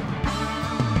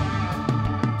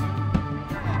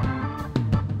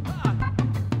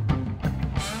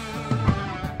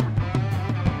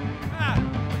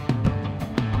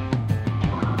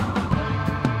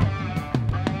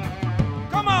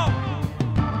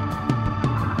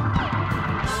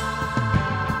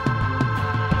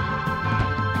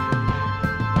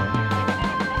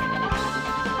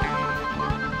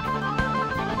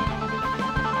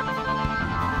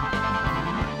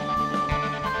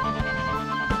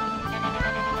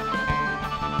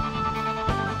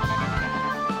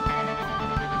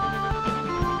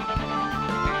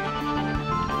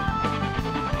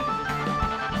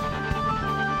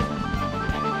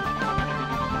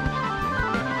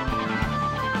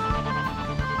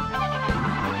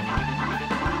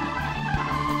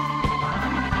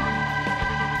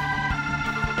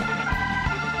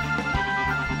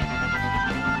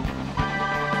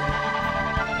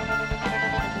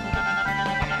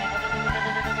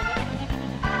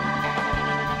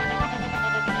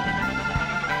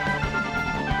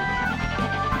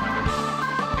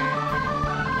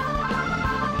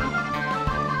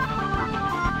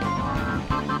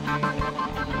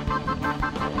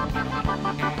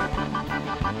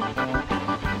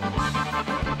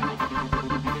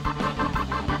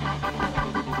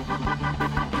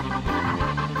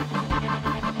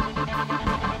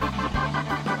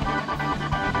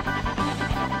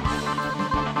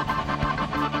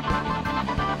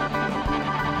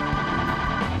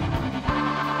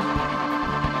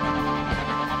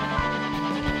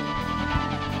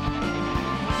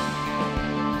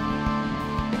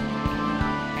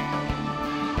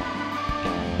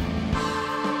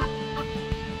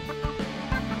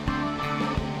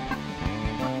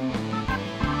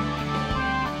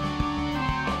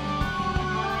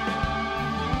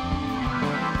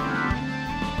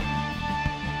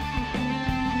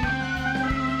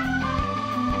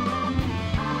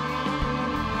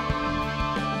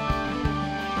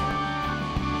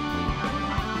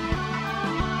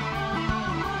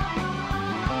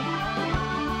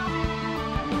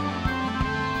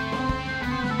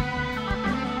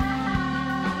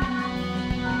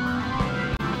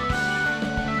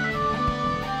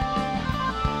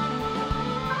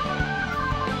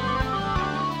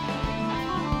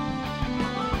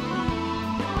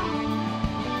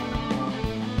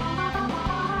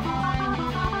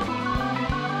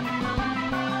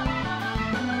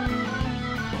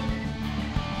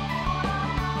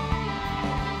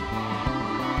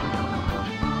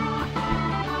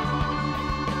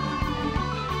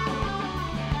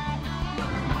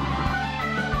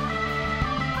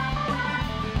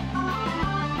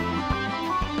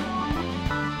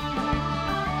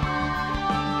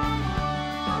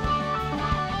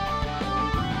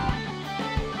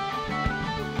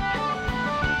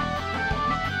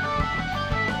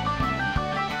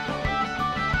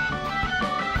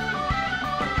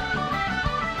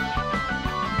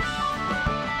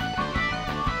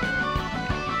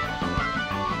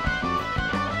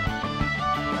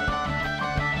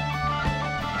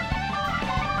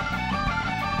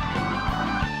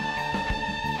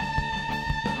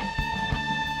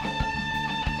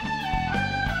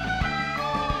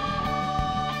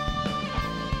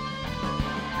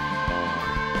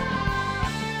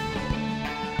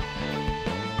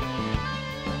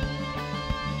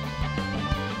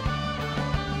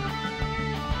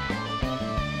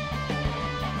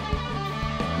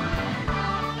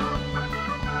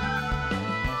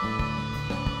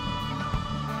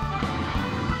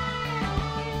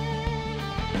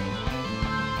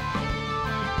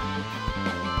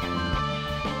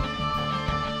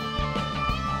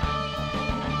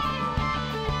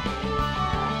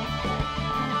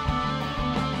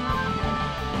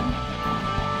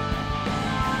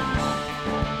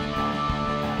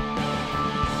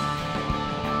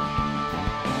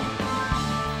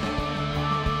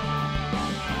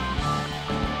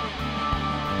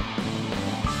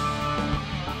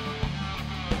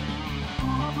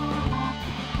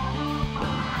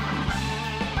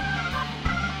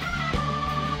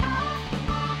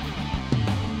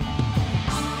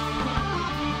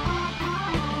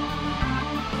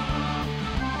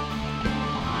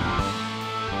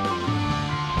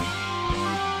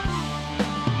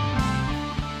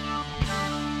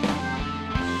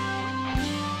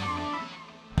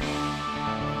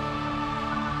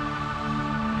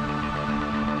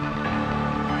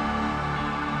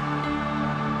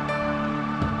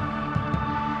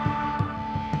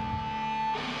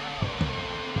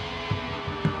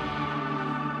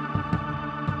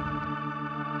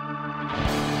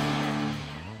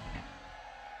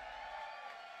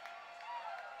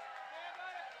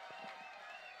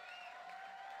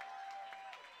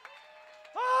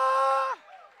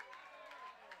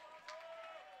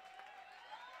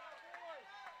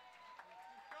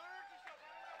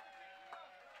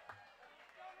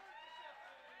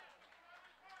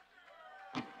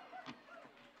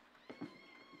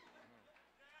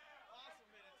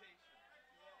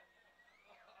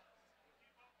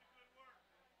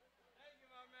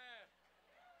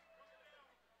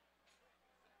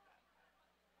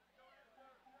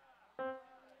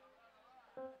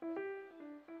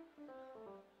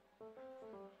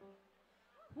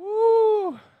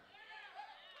 Woo!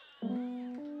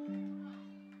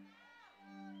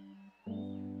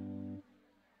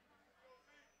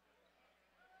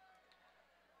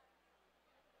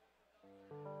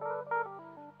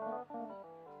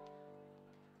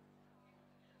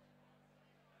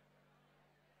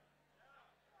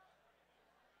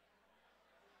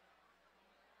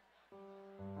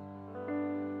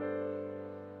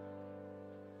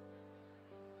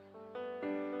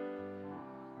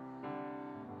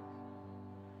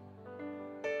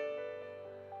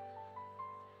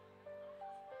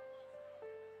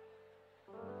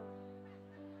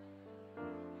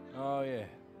 Oh, yeah.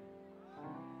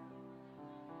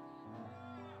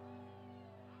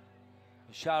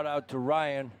 Shout out to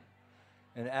Ryan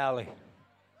and Allie.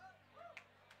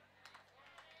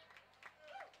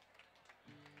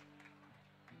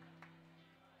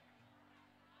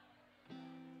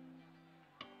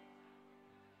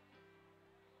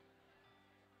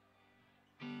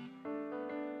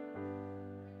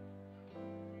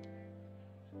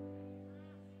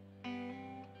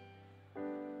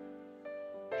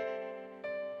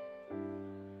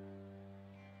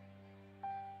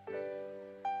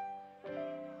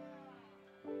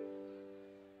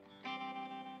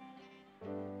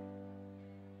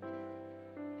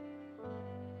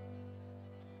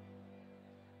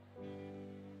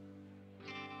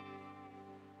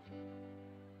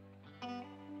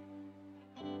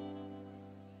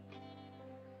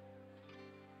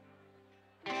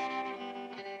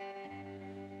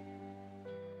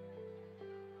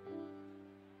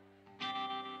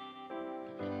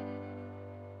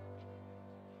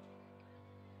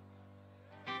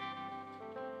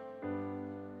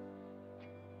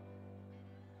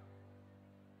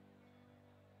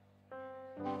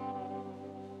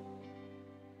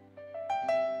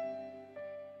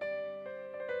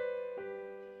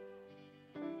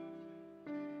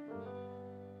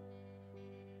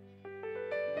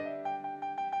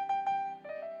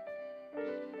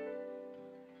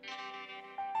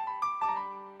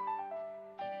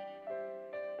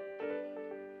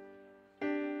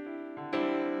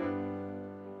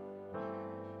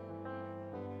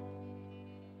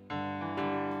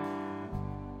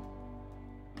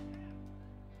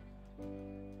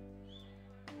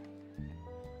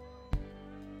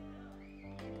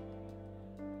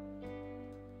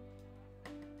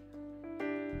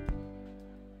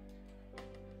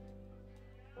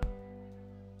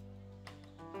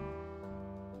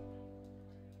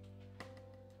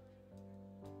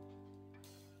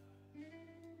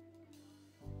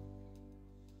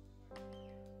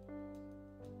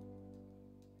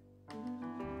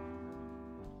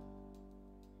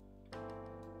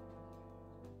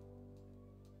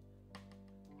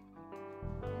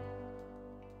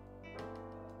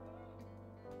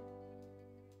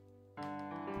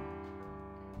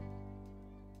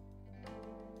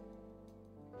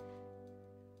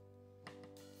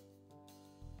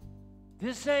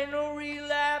 This ain't no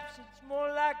relapse, it's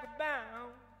more like a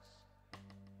bounce.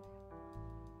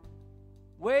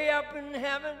 Way up in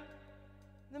heaven,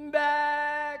 then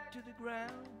back to the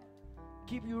ground.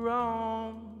 Keep your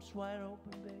arms wide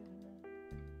open, baby.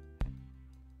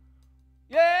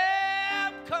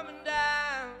 Yeah, I'm coming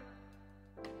down.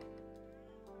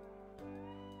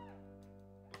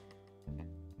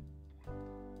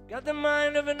 Got the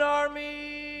mind of an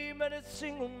army, but a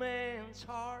single man's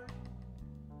heart.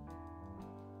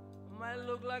 Might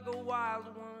look like a wild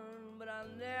one, but I'll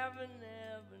never,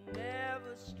 never,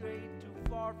 never stray too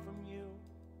far from you.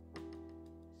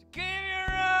 So keep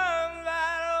your arms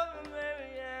wide open,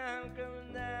 baby, yeah, I'm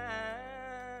coming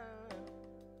down.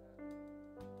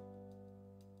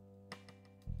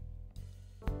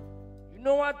 You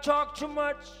know I talk too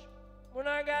much when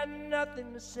I got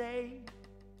nothing to say.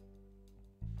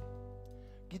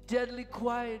 Get deadly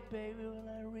quiet, baby, when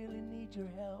I really need your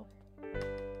help.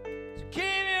 So keep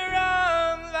your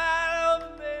arms wide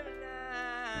open, baby,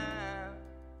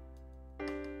 now.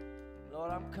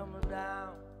 Lord, I'm coming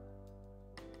down.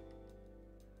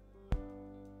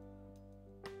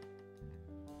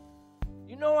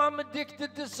 You know I'm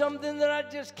addicted to something that I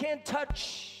just can't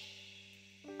touch.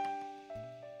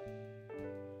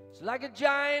 It's like a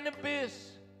giant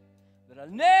abyss that I'll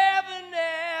never,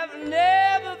 never,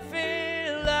 never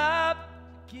fill up.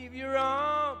 Keep your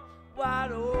arms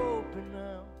wide open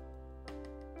now.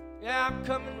 Yeah, I'm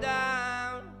coming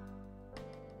down.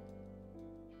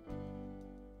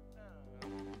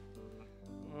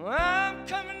 I'm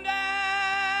coming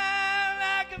down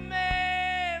like a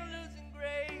man losing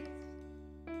grace.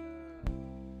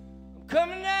 I'm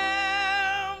coming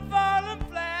down, falling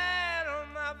flat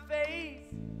on my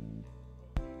face.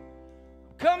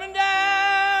 I'm coming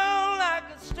down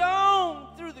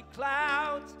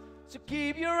So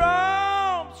keep your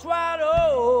arms wide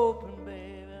open,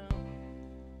 baby.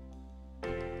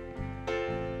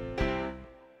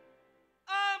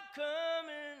 I'm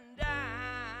coming down.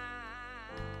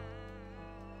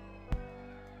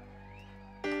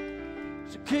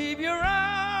 So keep your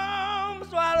arms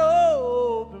wide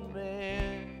open,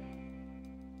 baby.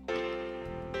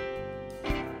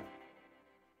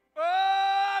 Oh,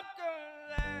 I'm coming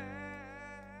down.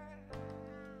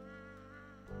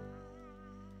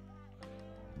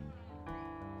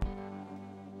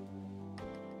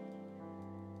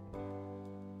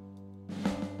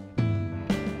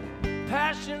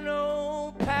 Passion,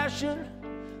 oh passion,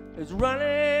 is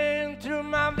running through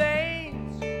my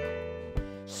veins.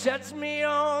 Sets me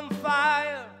on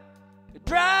fire, it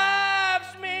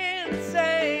drives me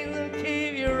insane. And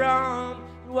keep your arms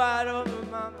wide open,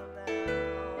 mama,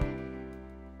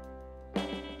 now.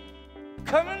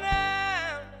 Coming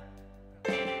down.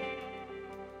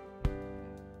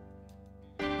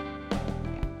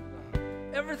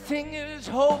 Everything is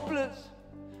hopeless.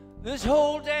 This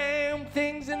whole damn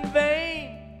thing's in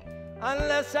vain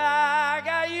unless I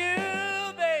got you,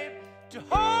 babe, to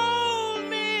hold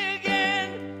me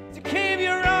again. To keep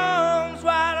your arms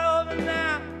wide open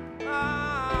now.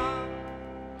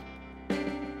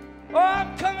 Oh,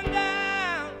 I'm coming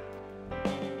down.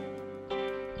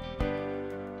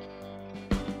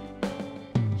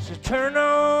 So turn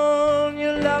on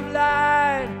your love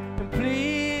light and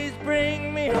please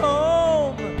bring me home.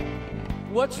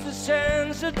 What's the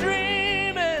sense of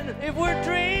dreaming if we're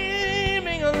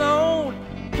dreaming alone?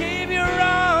 Keep your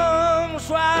arms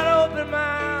wide open,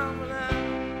 mama.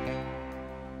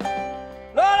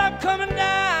 Lord, I'm coming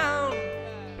down.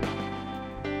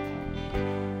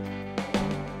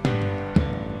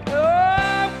 Oh,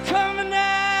 I'm coming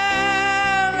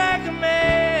down like a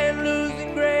man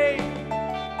losing grace.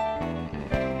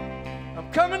 I'm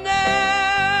coming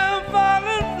down,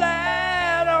 falling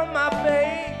flat on my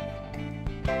face.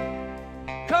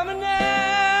 Coming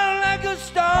down like a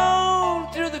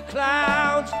stone through the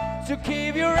clouds. So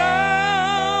keep your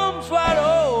arms wide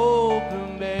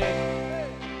open, babe.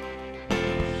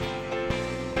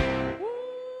 Ooh,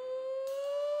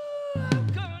 I'm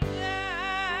coming down.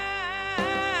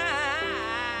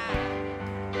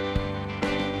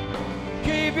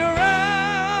 Keep your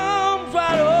arms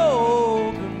wide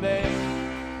open, babe.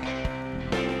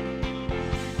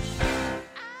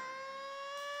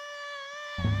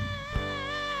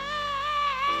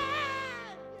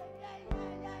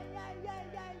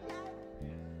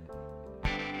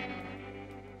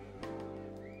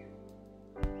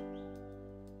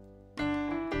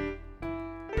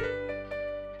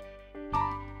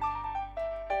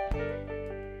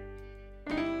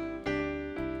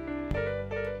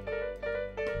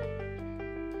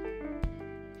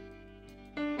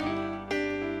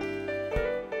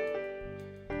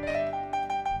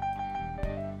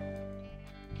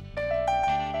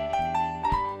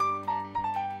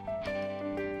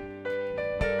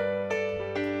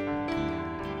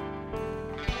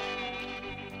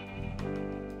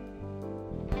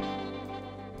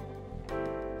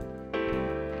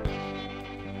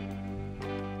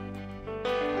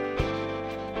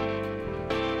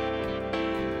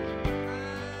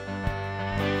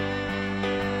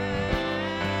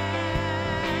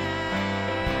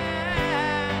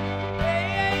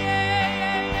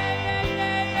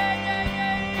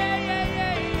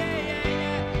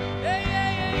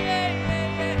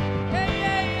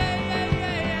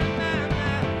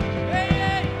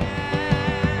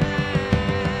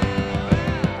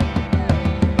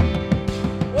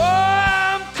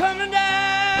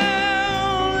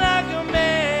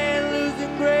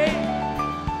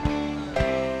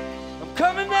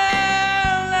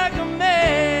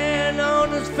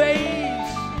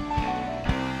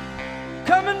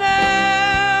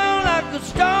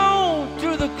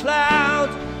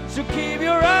 So keep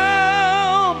your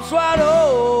arms wide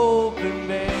open,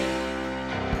 babe.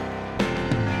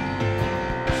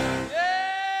 Yeah.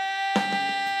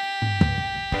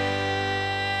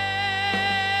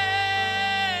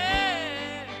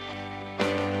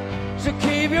 So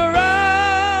keep your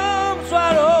arms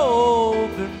wide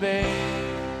open, babe.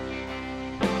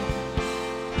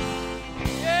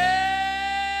 Yeah.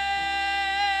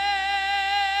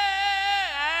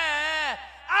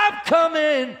 I'm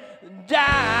coming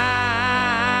down.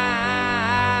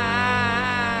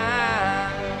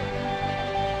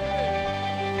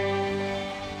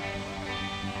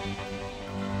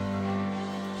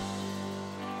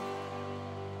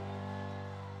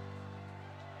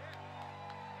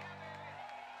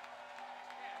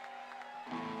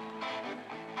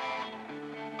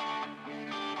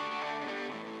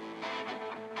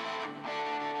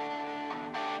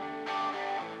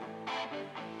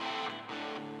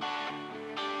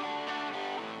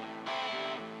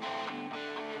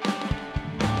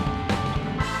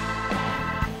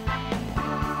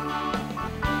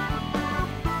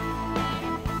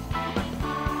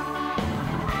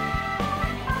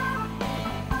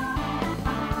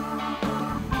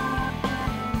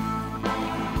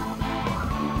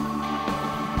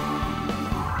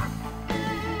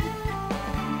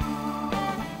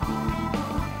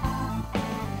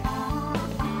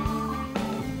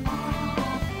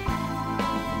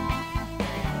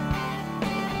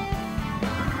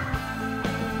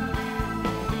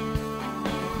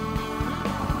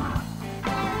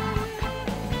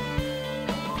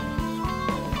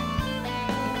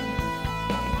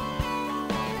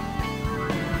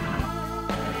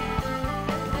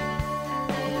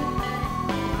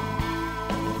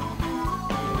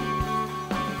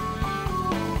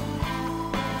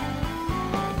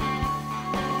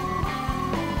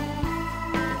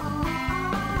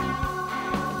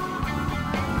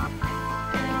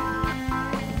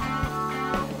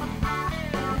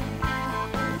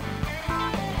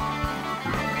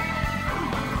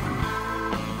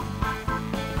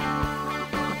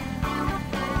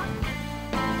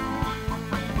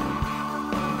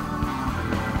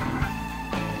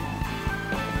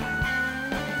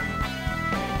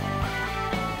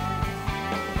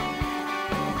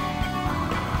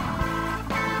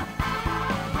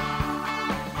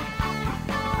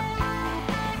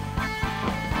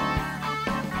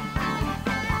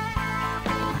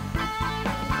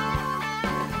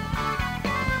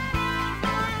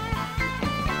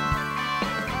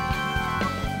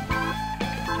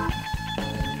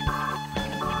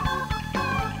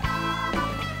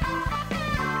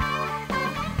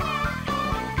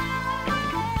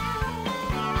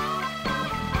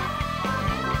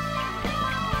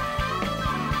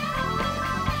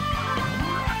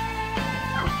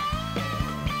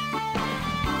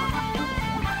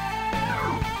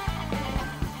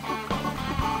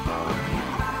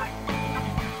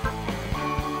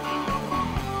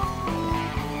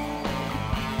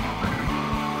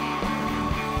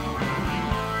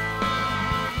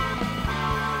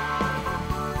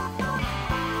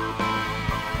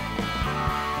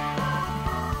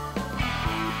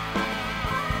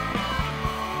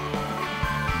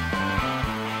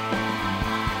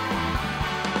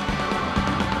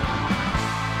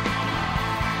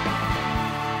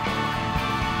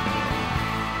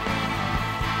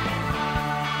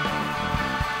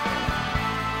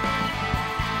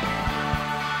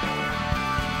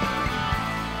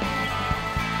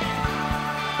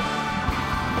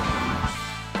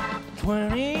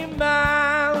 20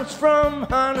 miles from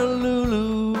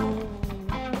Honolulu,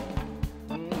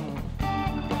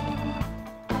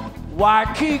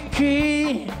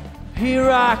 Waikiki,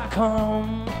 here I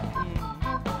come.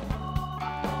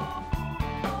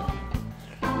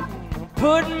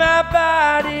 Put my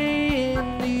body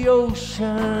in the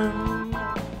ocean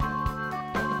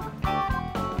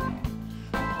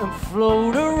and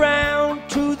float around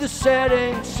to the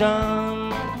setting sun.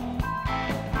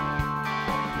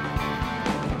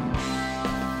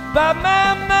 But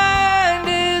my mind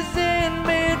is in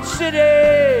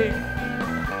mid-city,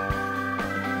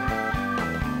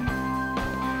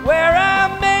 where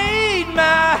I made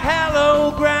my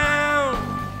hallowed ground.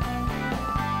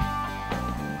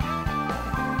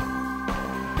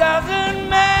 Doesn't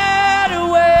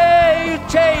matter where you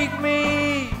take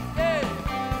me,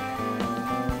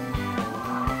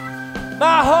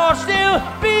 my heart still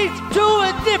beats to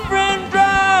a different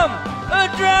drum,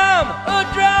 a drum, a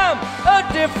drum, a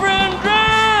different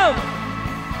drum.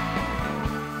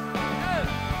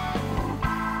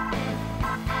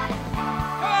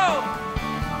 Oh.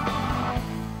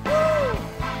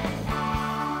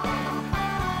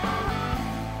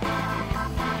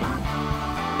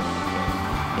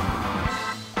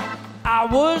 I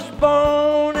was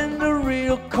born in the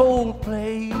real cold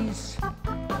place,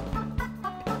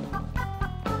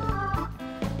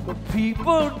 where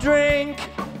people drink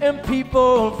and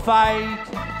people fight.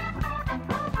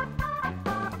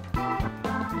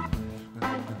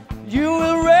 You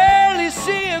will rarely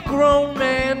see a grown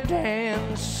man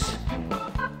dance,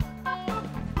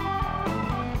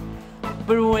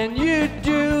 but when you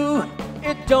do,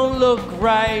 it don't look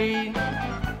right.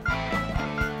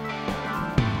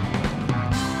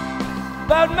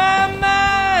 But my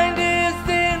mind is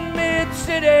in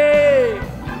mid-city,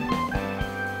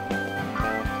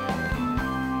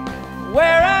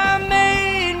 where I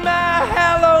made my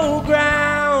hallowed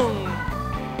ground.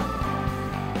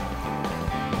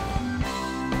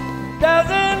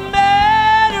 Doesn't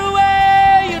matter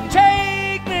where you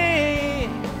take me,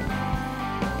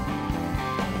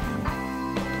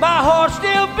 my heart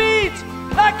still beats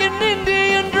like an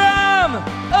Indian drum,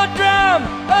 a drum,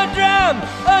 a drum,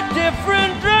 a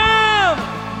different drum.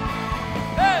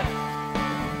 Hey.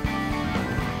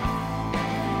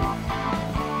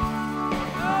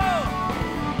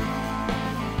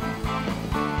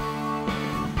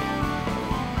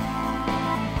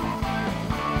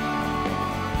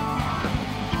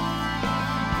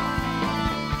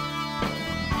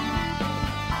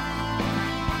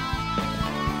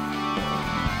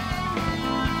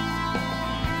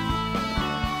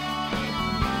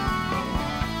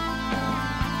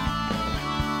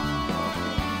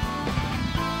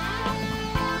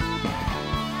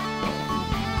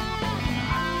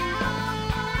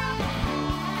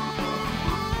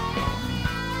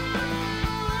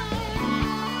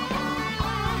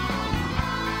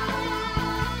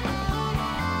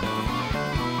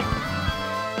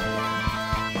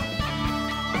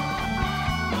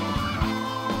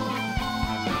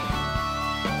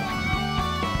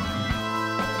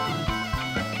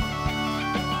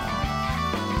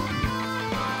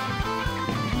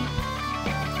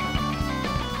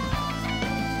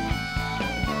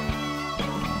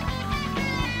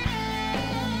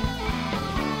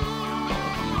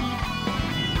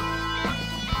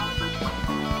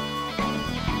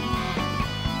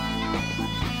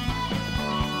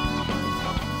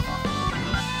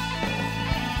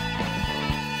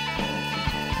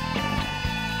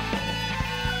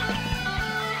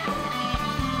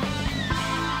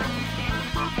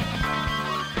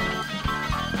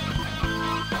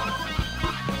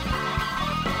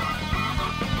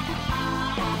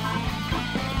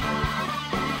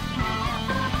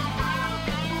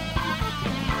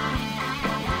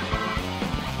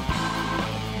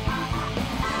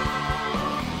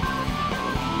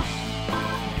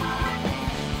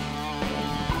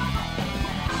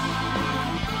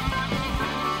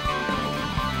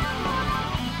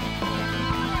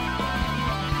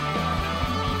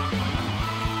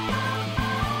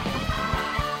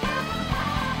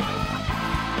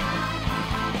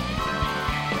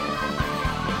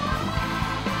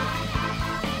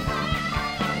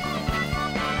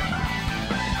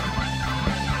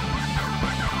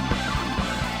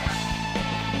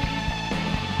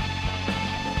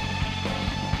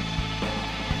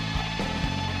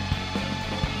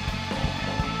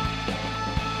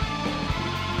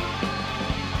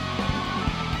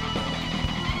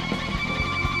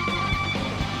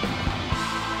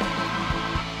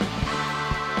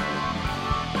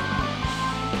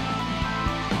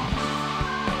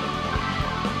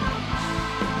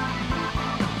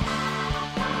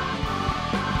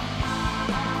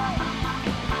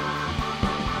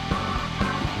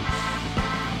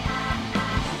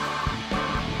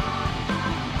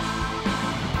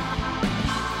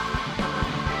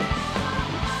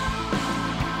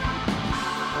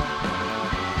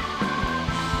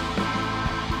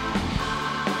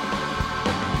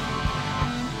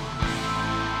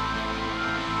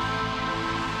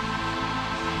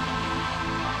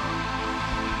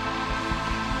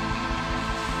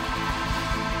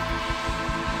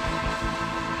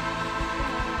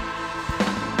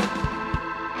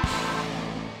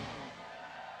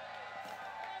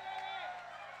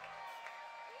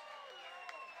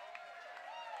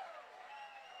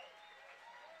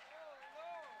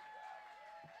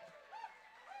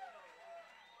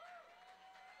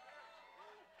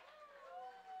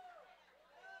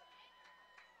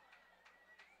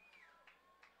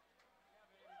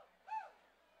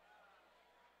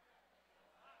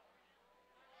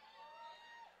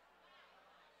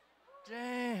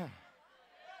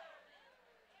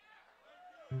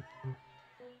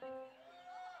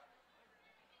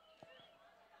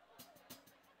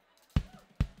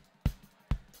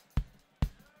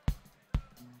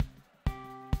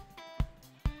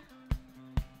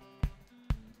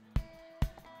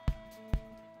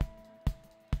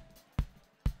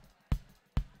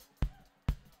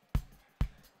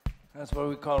 That's what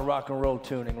we call rock and roll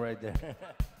tuning right there.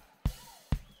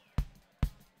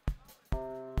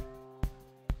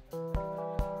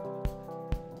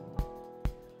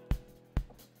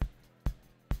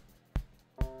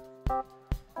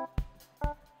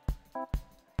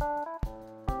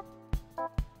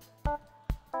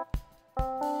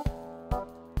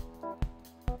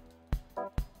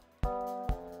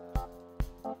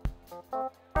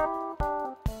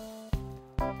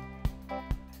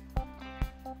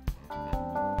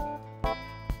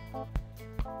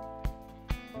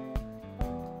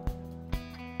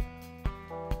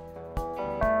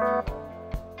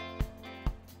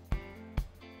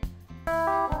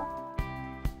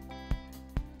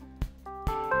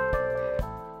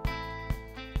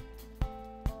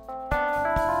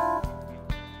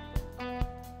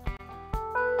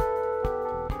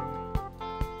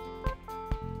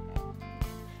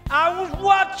 I was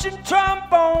watching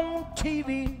trombone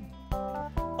TV.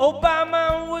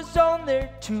 Obama was on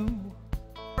there too.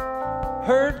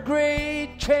 Heard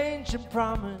great change and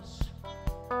promise,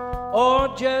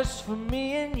 or just for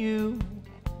me and you.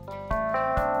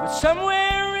 But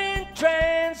somewhere in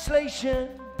translation,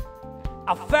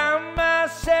 I found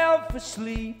myself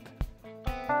asleep.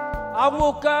 I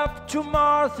woke up to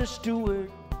Martha Stewart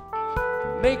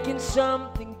making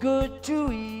something good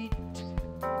to eat.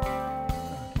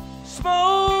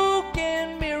 Smoke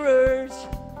and mirrors,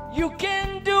 you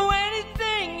can do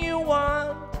anything you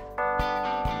want.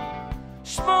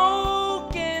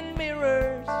 Smoke and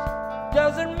mirrors,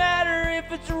 doesn't matter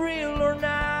if it's real or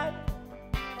not.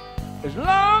 As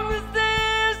long as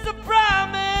there's the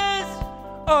promise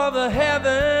of a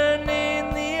heaven in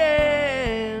the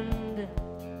end.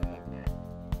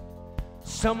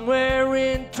 Somewhere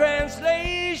in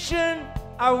translation,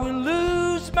 I will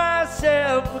lose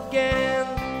myself again.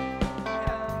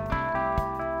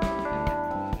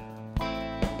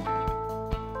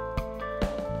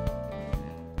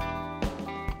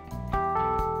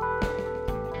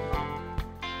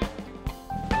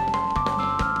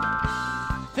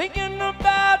 Thinking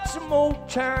about some old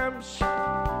times,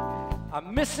 I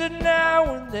miss it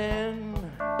now and then.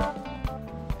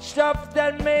 Stuff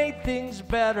that made things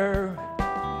better,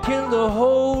 killed a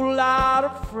whole lot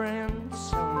of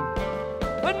friends.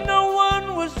 But no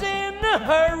one was in a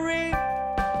hurry,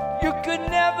 you could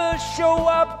never show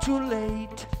up too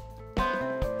late.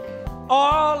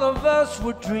 All of us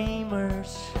were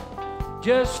dreamers,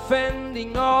 just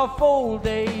fending off old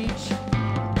age.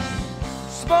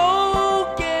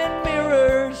 Smoke and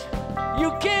mirrors,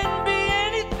 you can be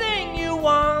anything you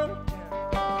want.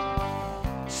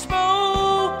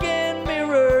 Smoke and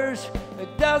mirrors,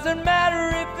 it doesn't matter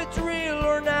if it's real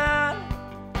or not.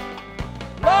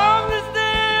 Long as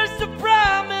there's the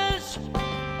promise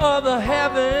of a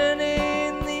heaven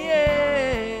in the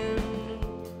end.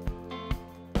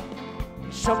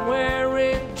 Somewhere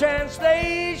in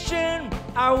translation,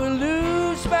 I will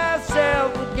lose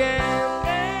myself again.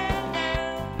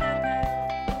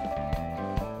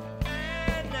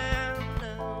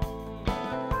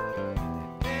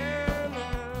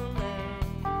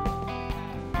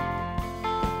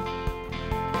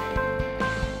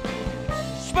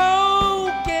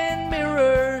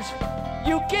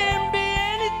 You can be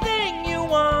anything you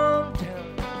want.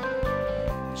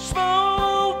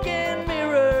 Smoke and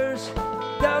mirrors,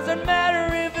 doesn't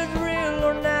matter if it's real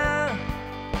or not.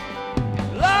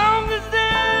 Long as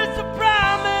there's a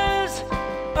promise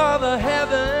of a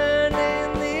heaven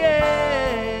in the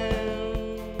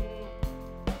end.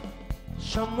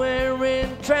 Somewhere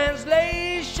in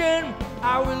translation,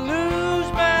 I will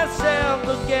lose myself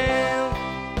again.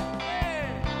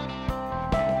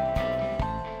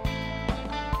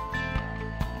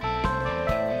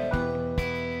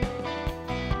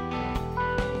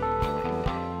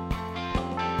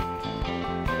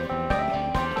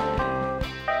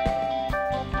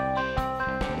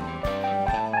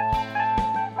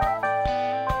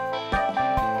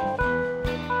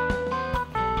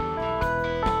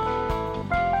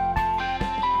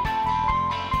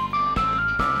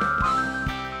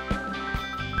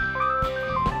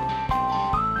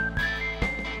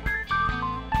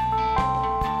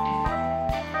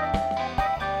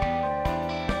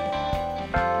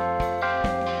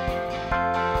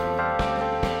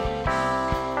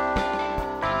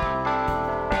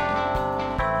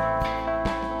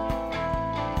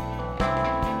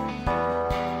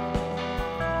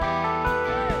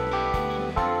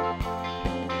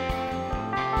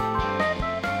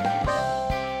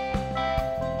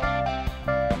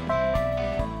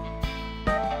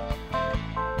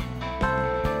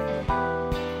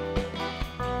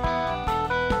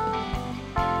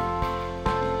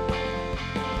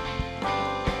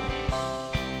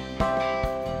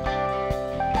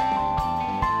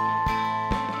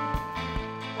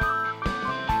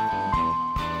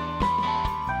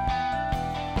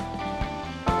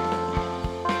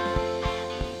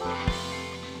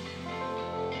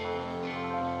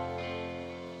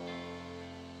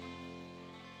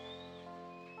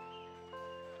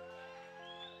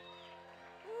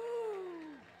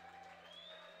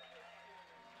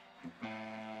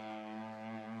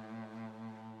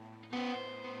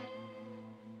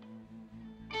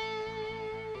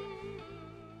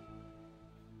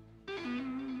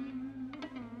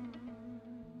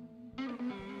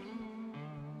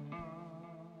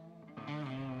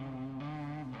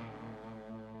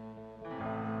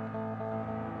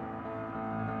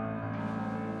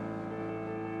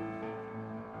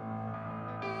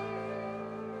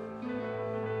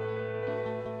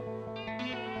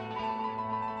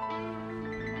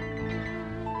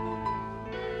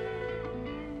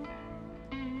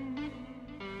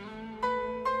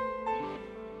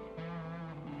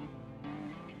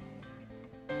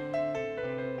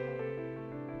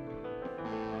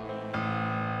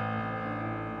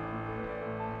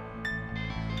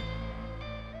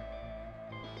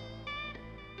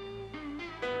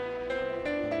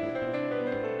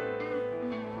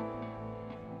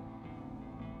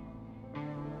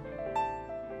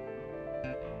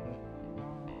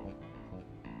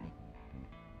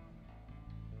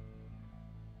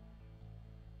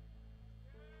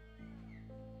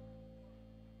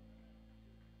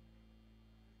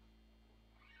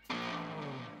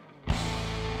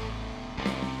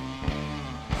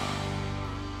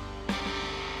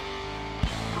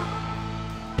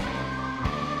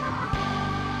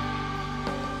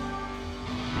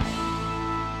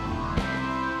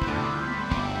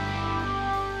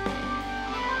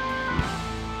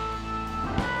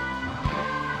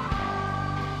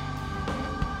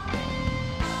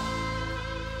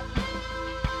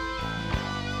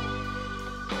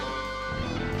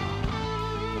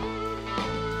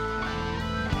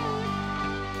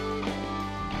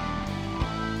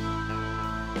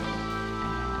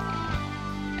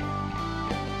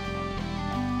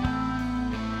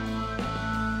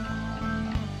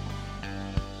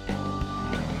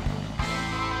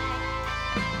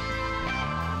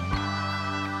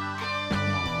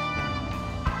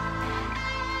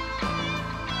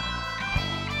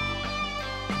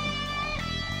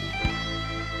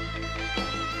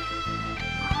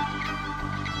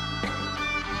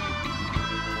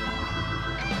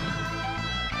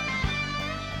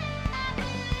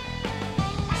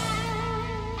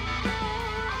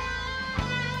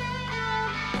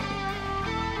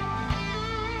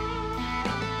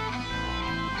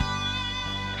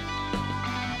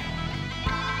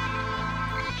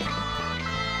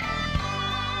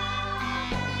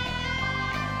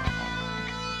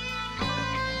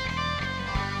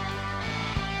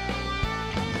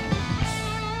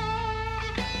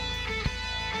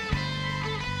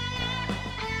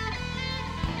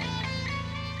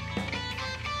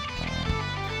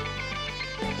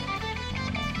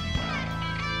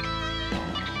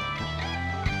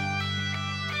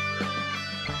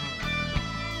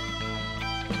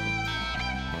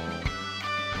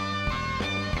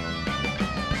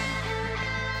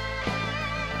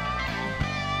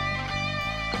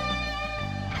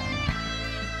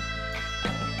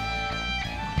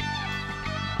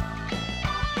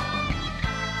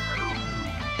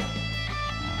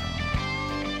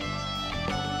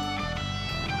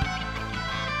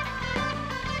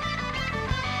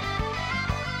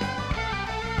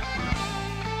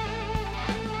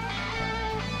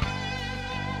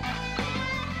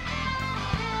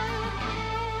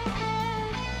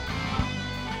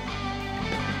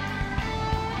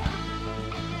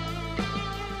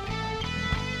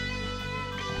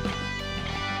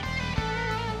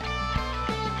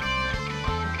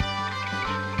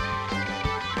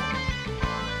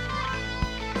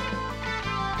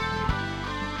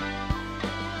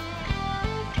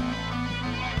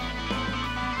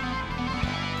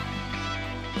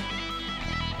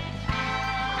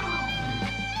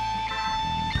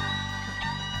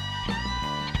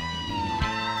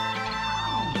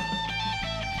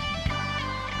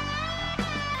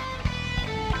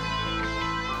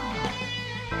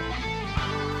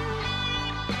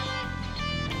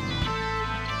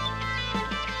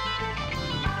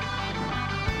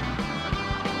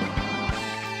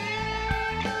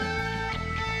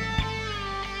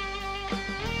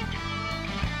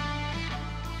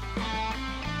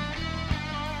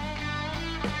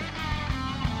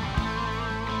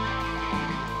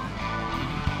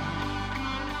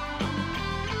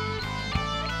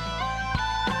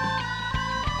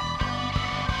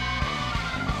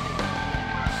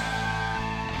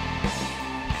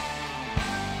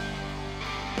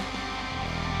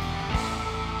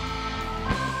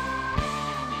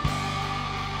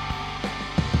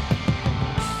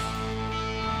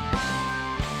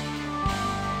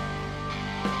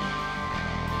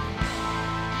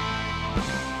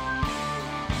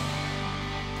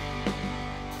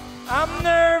 I'm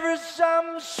nervous,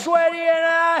 I'm sweaty, and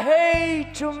I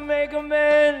hate to make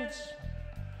amends.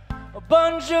 A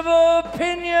bunch of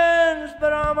opinions,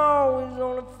 but I'm always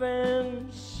on the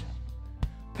fence.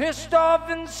 Pissed off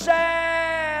and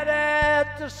sad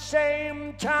at the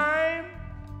same time.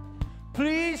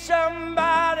 Please,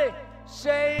 somebody,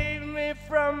 save me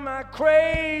from my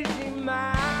crazy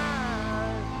mind.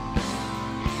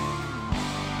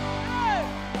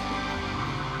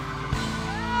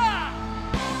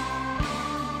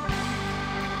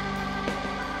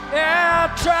 Yeah,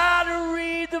 I try to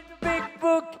read the big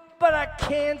book, but I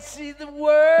can't see the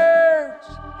words.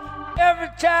 Every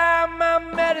time I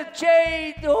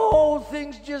meditate, the whole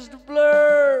thing's just a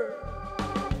blur.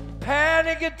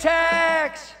 Panic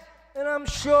attacks, and I'm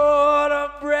short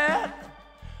of breath.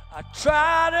 I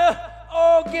try to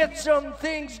get some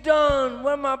things done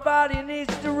when my body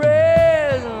needs to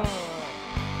rest.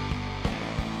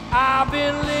 I've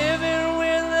been living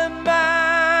with the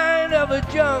mind of a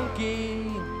junkie,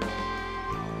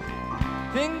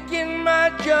 thinking my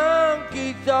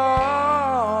junkie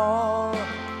thought.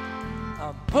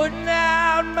 I'm putting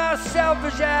out my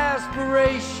selfish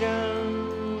aspiration.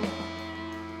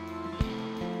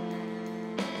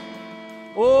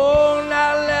 Oh,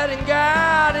 not letting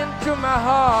God into my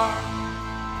heart.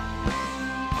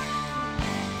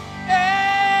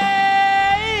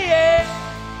 Hey, yeah.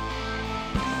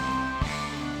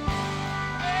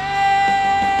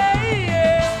 Hey,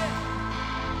 yeah.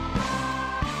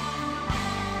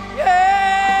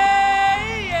 Yeah,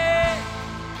 yeah.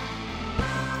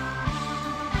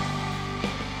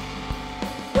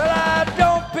 Well, I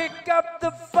don't pick up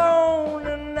the phone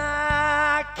and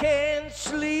I can't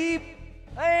sleep.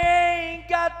 I ain't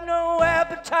got no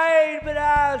appetite, but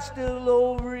I still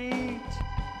overeat.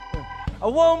 I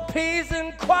want peace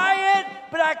and quiet,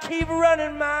 but I keep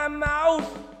running my mouth.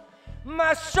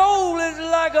 My soul is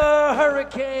like a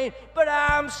hurricane, but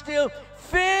I'm still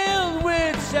filled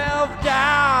with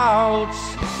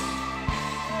self-doubts.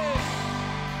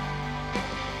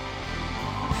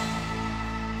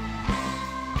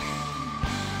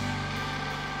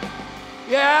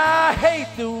 Yeah, I hate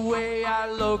the way I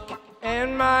look,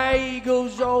 and my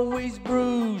ego's always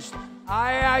bruised.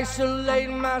 I isolate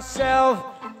myself,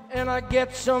 and I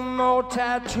get some more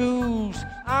tattoos.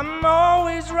 I'm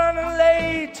always running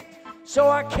late, so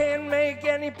I can't make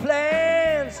any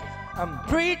plans. I'm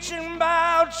preaching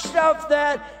about stuff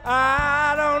that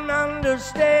I don't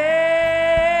understand.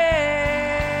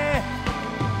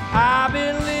 I've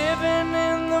been living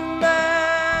in the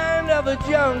mind of a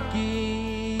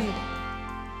junkie,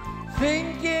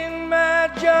 thinking my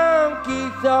junkie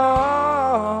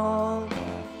thought,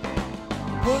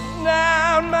 putting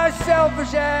out my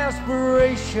selfish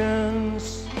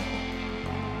aspirations.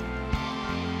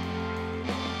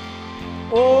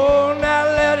 Oh, not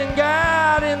letting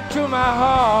God into my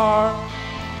heart.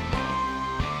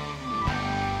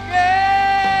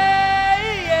 Yeah,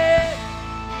 yeah.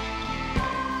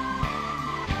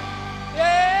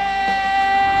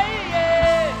 Yeah,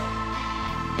 yeah.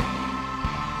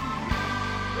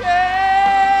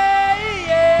 Yeah,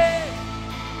 yeah.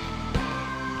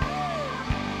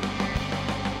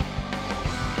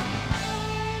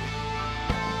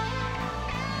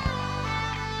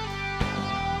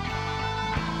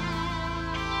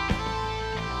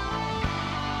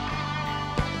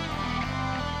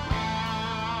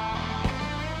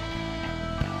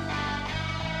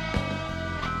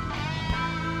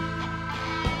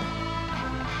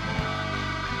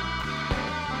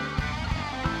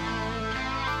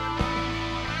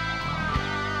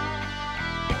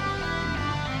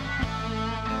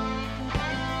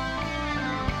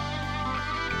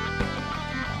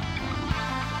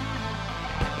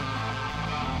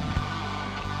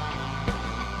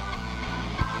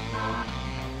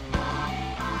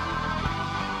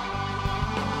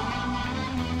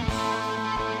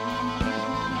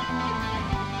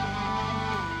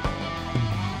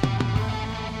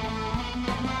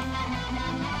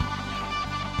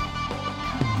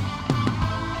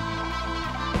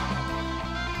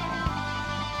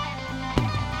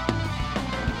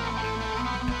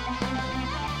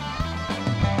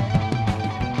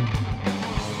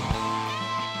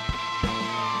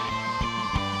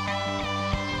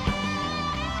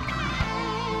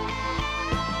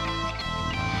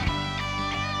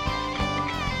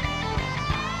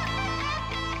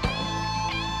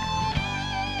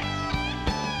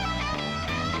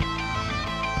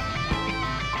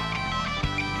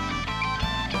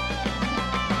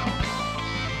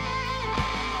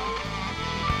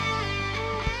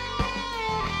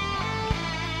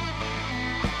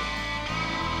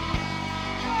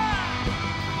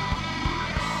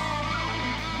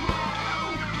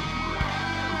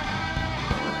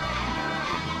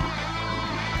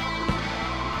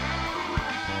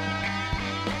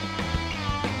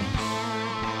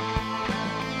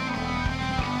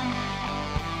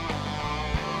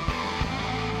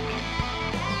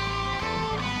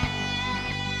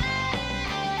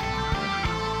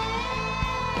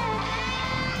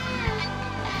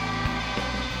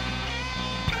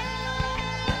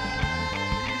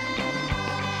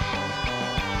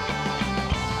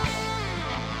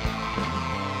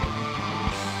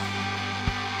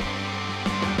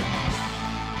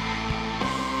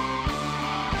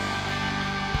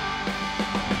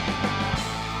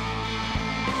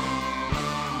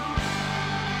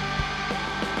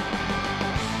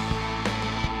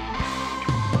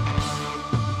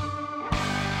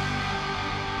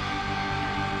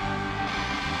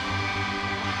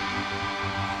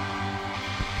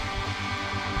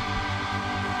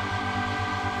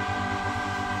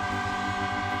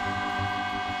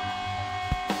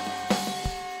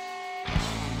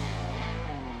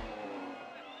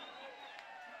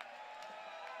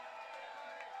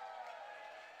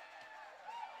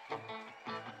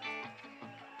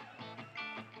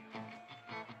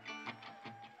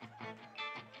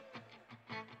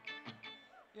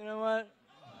 You know what?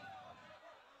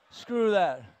 Screw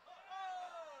that.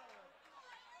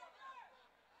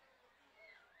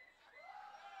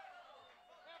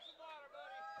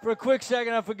 For a quick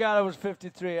second, I forgot I was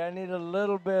 53. I need a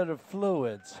little bit of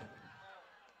fluids.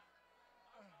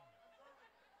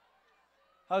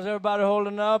 How's everybody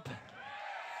holding up?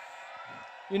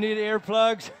 You need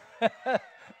earplugs?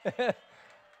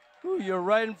 Ooh, you're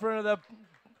right in front of the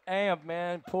amp,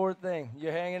 man. Poor thing. You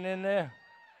hanging in there?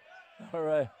 All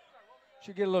right.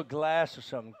 Should get a little glass or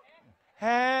something.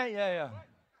 Yeah.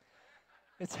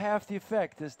 It's half the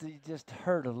effect. You just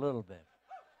hurt a little bit.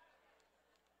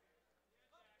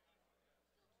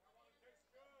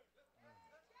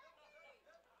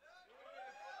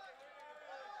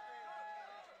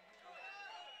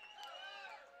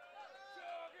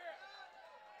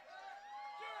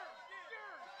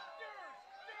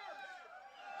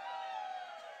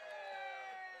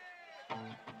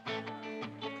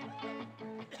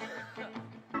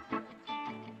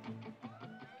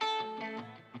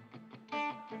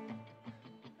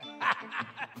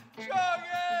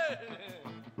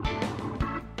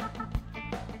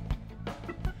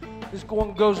 This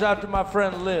one goes out to my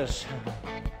friend Liz.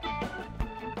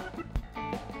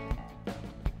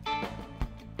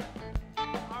 All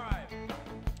right.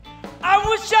 I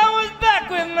wish I was back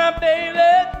with my baby.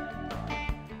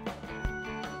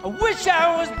 I wish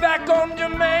I was back on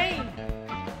Jermaine.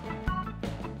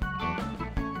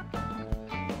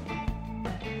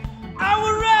 I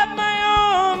would wrap my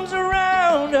arms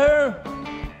around her.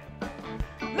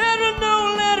 Let her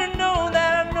know that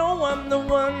I know I'm the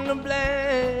one to blame.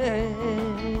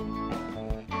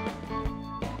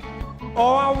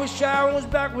 Oh, I wish I was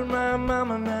back with my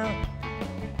mama now.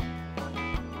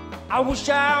 I wish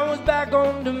I was back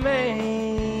on the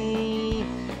main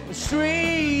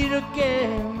street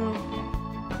again.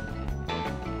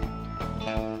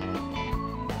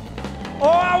 Oh,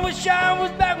 I wish I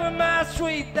was back with my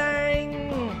sweet thing.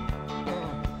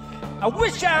 I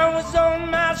wish I was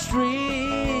on my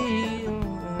street.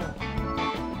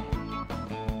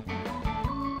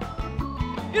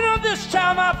 You know, this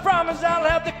time I promise I'll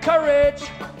have the courage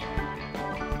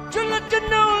to let you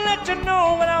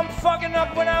know when I'm fucking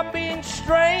up, when I'm being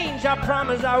strange. I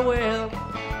promise I will.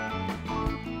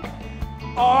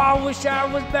 Oh, I wish I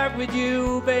was back with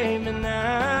you, baby,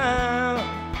 now.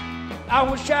 I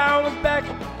wish I was back,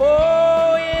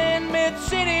 oh, in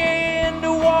Mid-City, in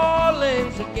New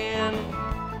Orleans again.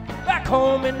 Back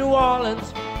home in New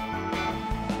Orleans.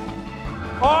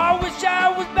 Oh, I wish I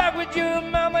was back with you,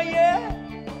 mama, yeah.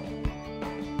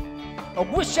 I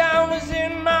wish I was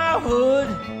in my hood.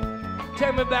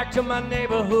 Take me back to my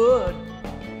neighborhood.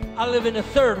 I live in the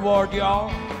 3rd Ward,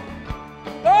 y'all.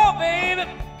 Oh, baby,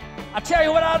 I tell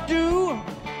you what I'll do.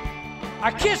 I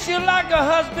kiss you like a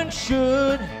husband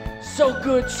should. So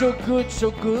good, so good,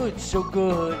 so good, so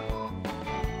good.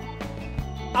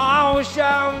 I wish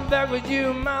I was back with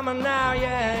you, mama, now,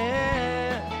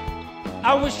 yeah.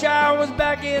 I wish I was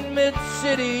back in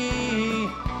Mid-City,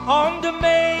 on the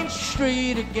main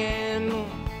street again.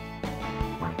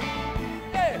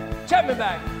 Hey, take me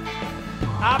back.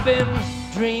 I've been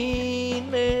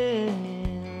dreaming.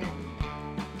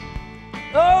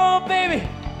 Oh, baby,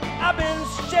 I've been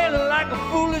sailing like a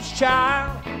foolish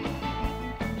child.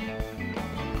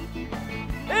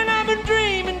 And I've been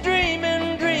dreaming.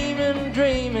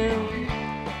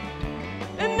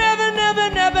 And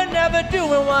never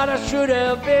doing what I should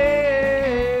have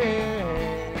been.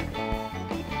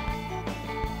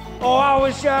 Oh, I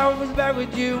wish I was back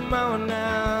with you, mama,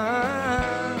 now.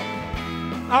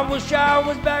 I wish I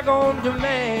was back on the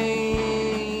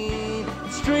main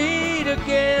street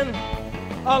again.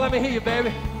 Oh, let me hear you,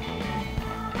 baby.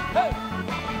 Hey.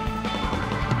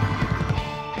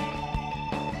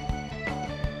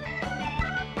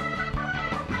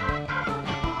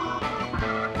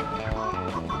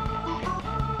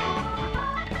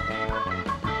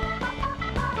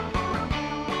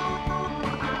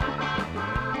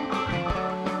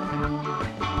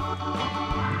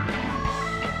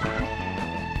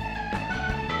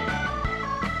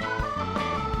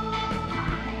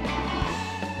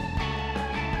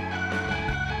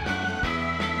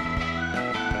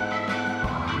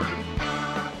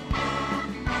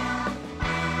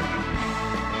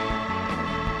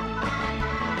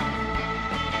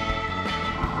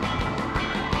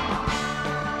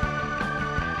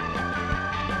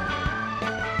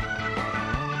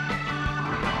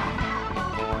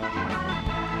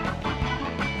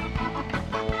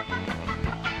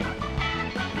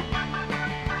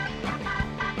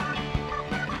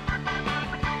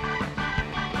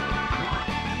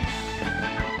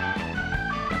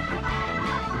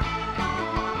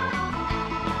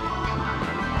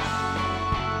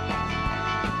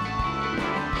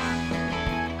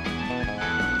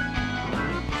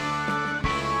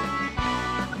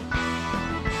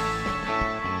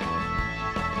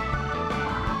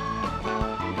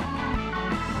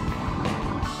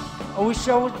 I wish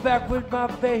I was back with my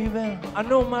baby. I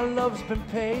know my love's been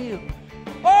pale.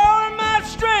 All of my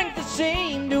strength has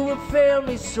seemed to have failed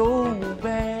me so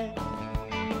bad.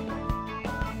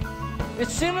 It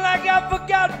seemed like I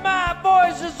forgot my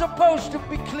voice is supposed to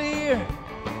be clear.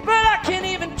 But I can't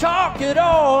even talk at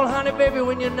all, honey, baby,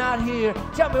 when you're not here.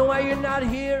 Tell me why you're not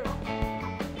here.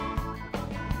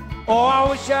 Oh, I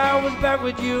wish I was back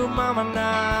with you, mama,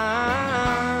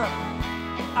 now.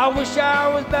 I wish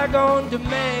I was back on the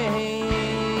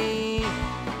main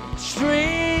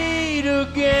street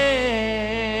again.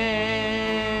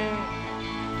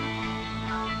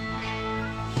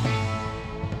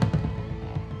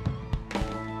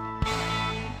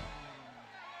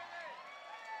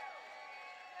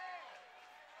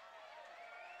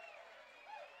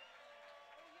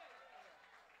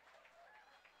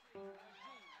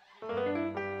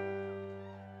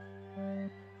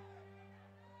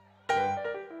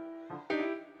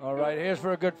 All right, here's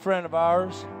for a good friend of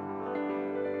ours.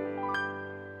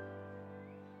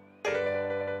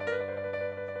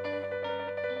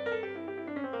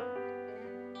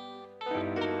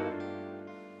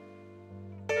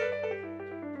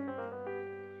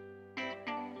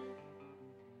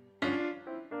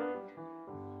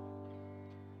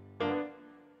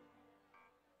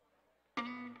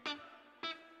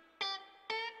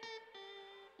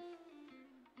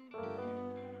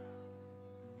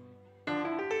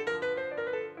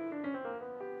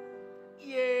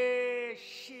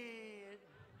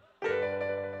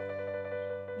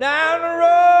 Down the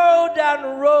road, down the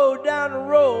road, down the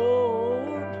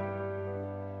road,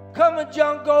 come a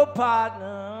jungle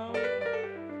partner.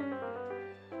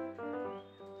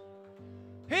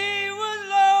 He was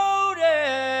loaded,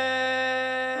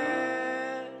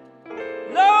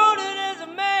 loaded as a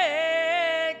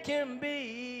man can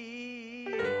be.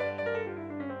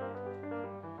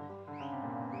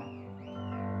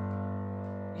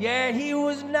 Yeah, he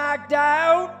was knocked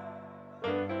out.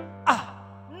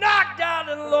 Knocked out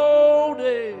and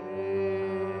loaded,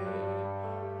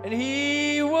 and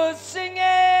he was singing,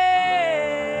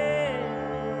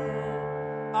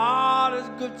 this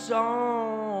good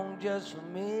song just for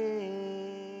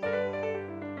me.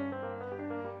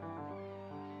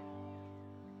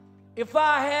 If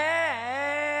I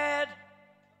had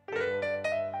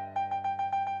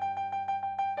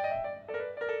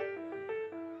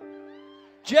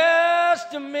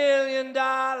just $1 million,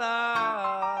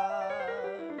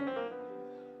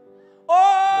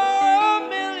 oh, $1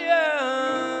 million,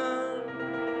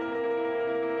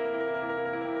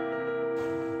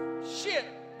 shit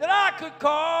that I could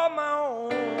call my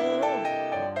own.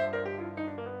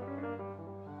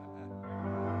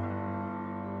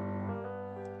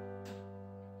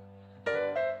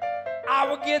 I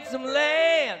would get some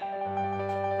land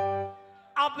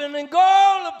up in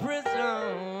Angola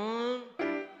prison,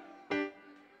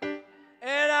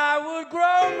 and I would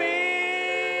grow me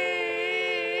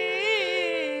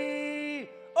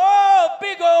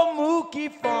big old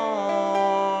Mookie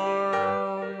farm.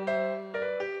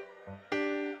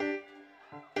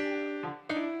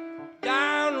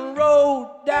 Down the road,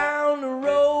 down the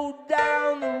road,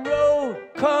 down the road,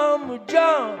 come a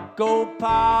jungle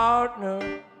partner.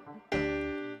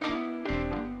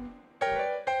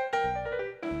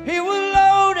 He was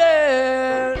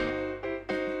loaded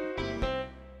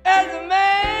as a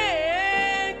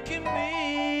man can be.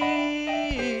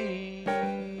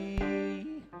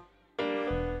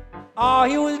 Oh,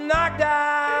 he was knocked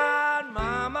out,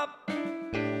 mama.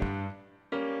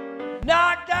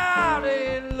 Knocked out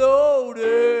and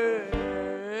loaded.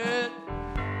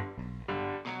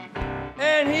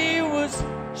 And he was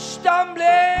stumbling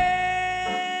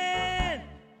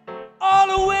all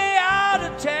the way out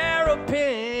of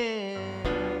Terrapin.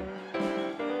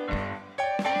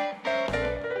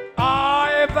 Oh,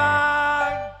 if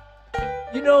I,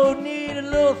 need a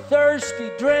little thirsty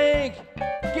drink,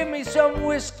 give me some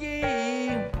whiskey,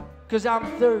 'cause I'm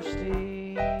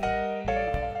thirsty.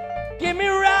 Give me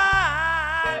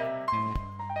rye,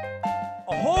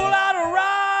 a whole lot of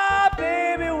rye,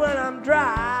 baby, when I'm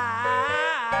dry.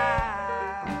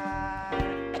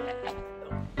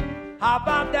 How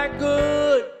about that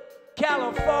good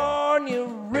California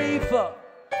reefer,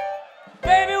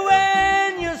 baby,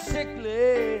 when you're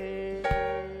sickly?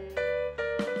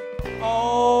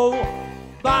 Oh,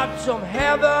 about some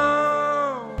heaven,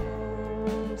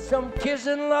 some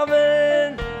kissing,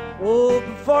 loving, oh,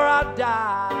 before I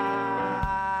die.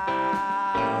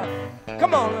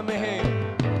 Come on, let me hear you.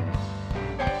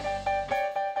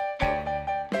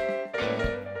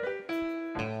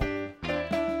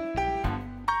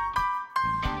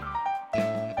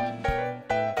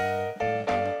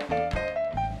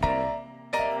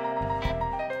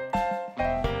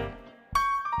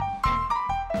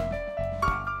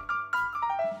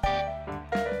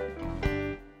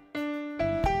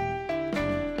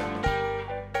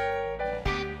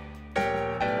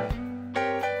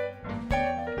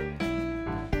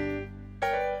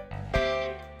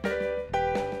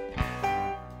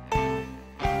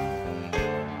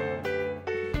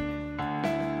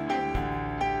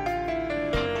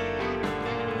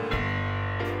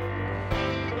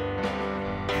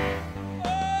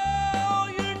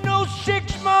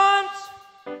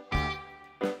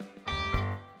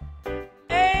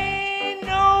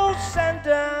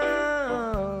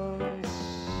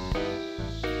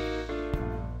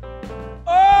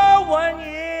 1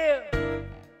 year.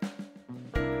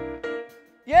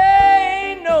 Yeah,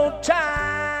 ain't no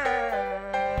time.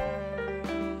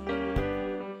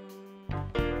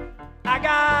 I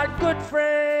got good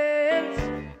friends,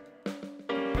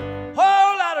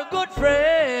 whole lot of good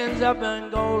friends up in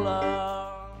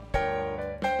Angola.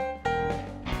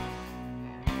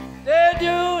 They're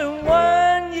doing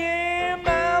 1 year,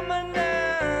 mama,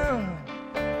 now.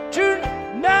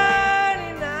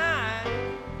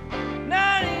 299,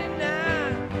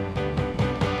 99.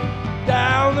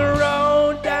 Down the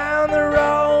road, down the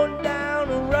road, down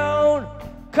the road,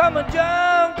 come a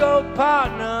jungle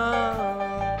partner.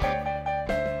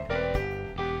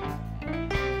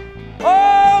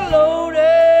 All loaded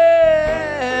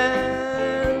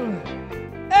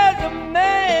as a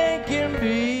man can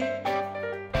be.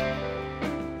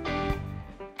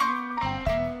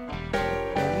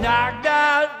 Knocked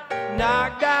out,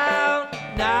 knocked out,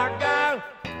 knocked out,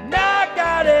 knocked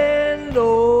out and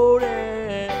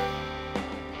loaded.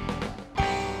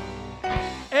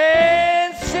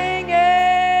 And singing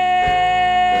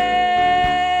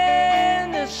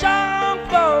the song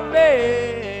for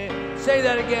me. Say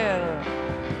that again.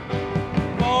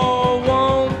 Oh,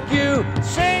 won't you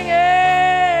sing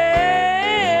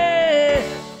it,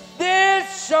 this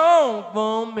song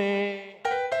for me?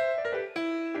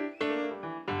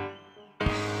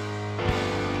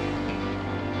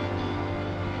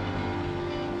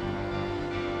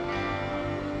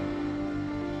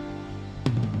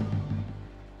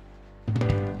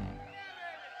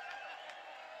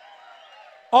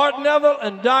 Art Neville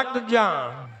and Dr.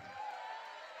 John.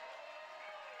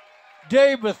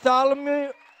 Dave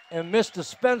Bartholomew and Mr.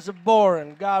 Spencer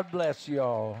Boren. God bless you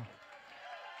all.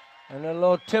 And a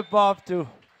little tip off to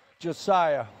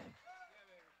Josiah.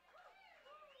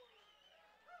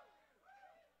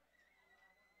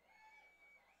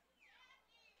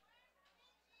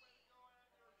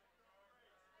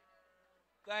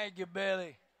 Thank you,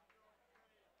 Billy.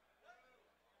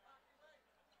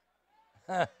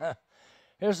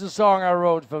 Here's the song I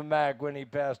wrote for Mac when he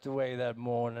passed away that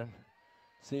morning.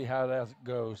 See how that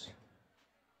goes.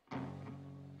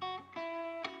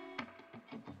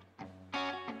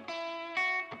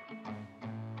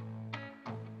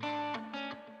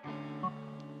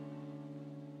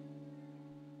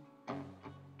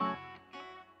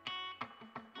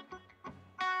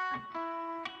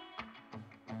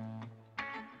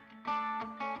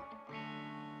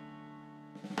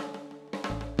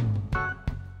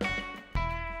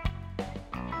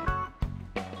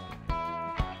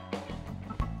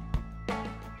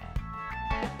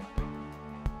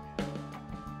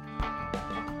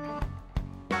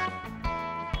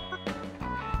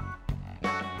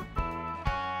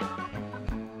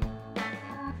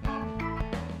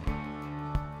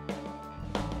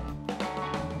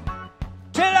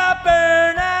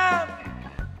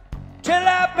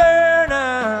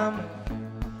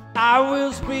 I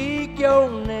will speak your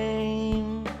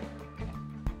name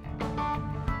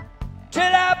till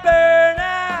I burn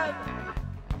out,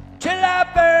 till I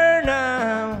burn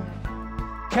out.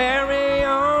 Carry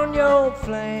on your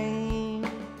flame,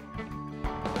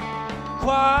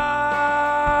 qualified,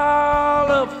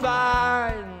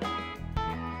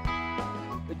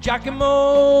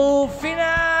 Giacomo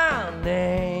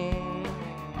Finale.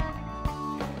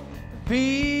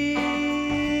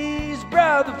 Peace,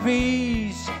 brother,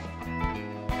 peace.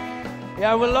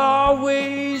 Yeah, we'll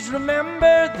always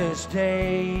remember this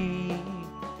day,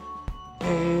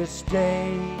 this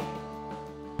day,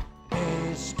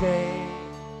 this day.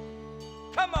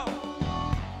 Come on.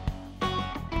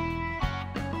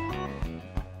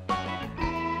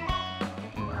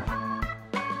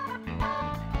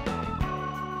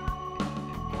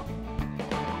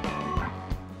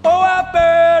 Oh, I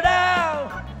burned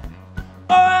out,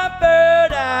 oh, I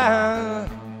burned out,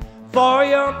 for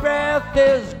your breath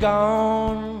is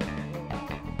gone.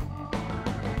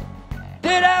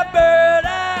 Did I burn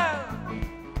out?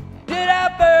 Did I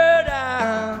burn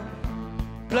out?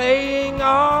 Playing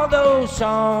all those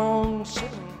songs.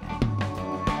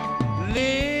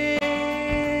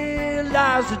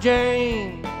 Liza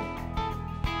Jane,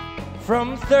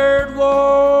 from Third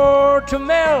War to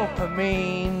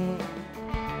Melpomene.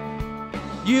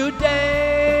 You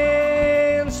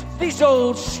dance these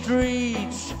old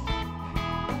streets.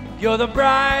 You're the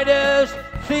brightest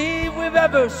thief we've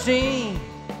ever seen.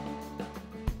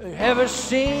 Ever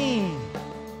seen.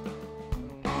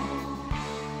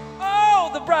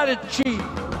 Oh, the brightest chief.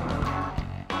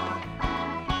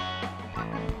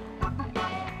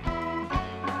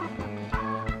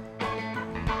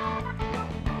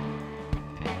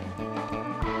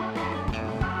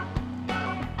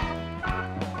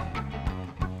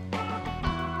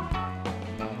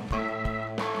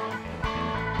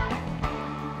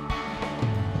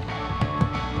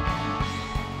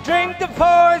 the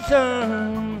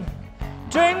poison,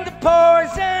 drink the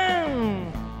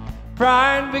poison,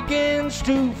 pride begins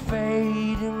to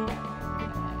fade.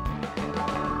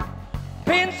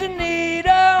 Pins and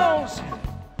needles,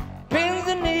 pins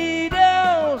and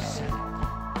needles,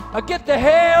 get the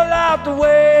hell out the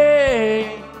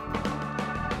way.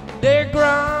 They're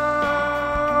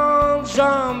ground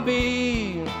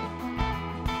zombie,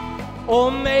 or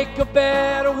make a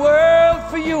better world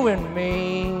for you and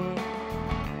me.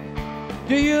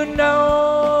 Do you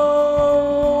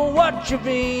know what you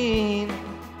mean?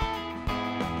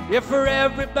 If for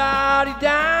everybody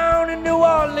down in New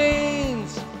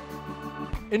Orleans,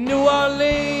 in New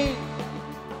Orleans,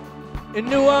 in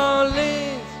New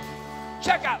Orleans,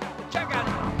 check out, check out.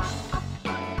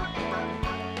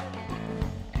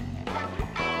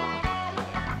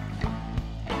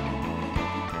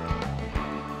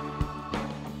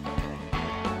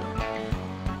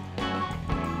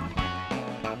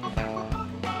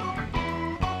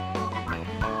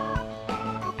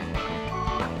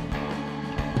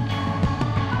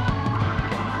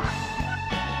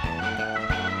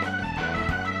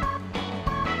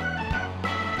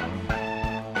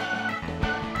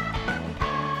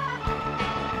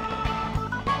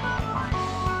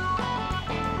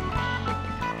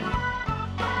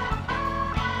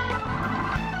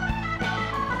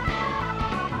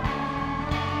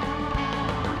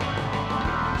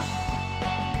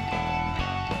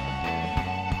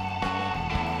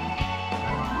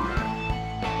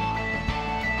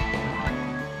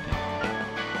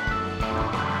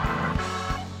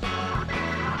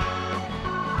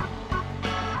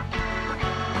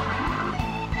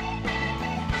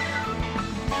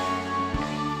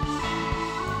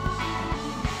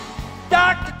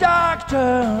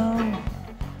 Doctor,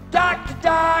 doctor,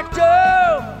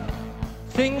 doctor,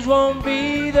 things won't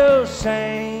be the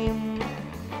same.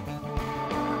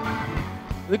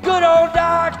 The good old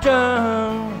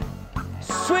doctor,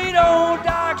 sweet old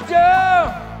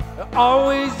doctor,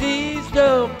 always ease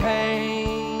the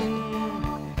pain,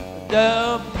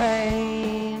 the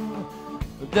pain,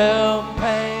 the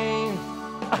pain.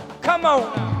 Come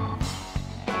on now.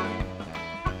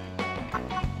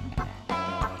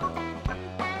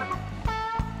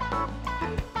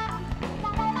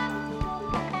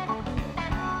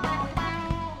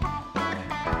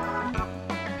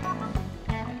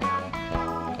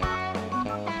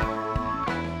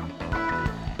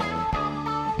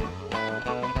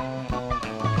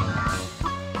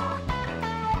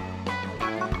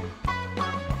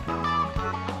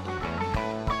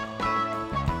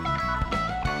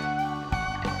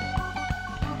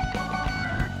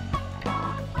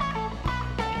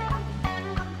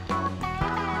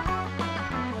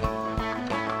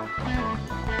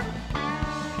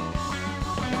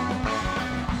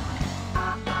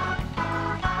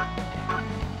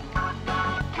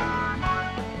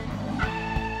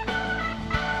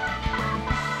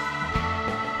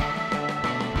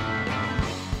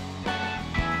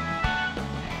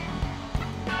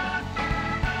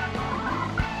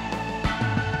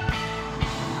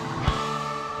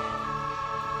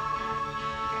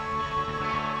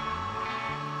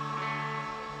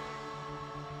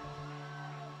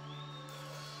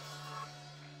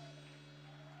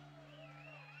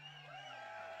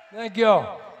 Thank you.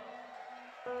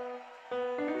 Well,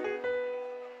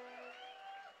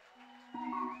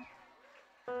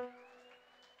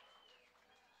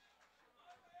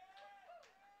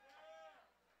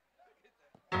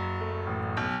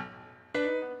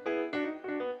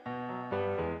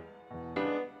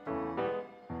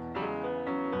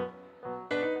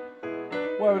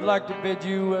 I would like to bid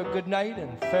you a good night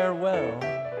and farewell.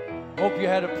 Hope you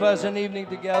had a pleasant evening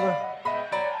together.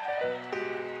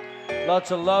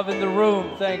 Lots of love in the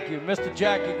room, thank you. Mr.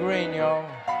 Jackie Green, y'all.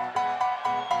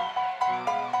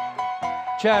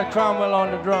 Chad Cromwell on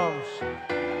the drums.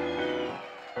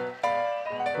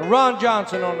 Ron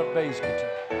Johnson on the bass guitar.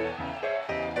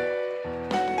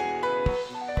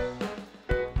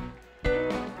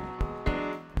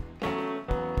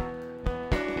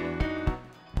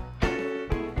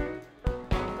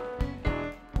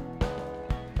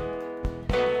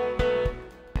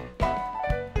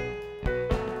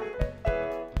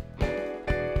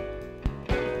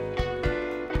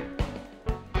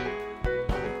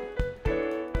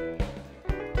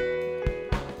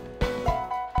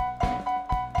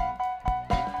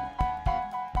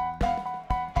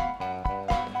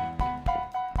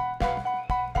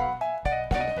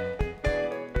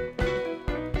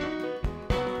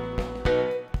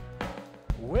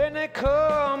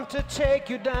 Take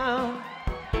you down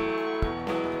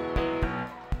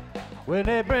when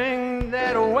they bring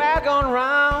that wagon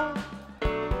round,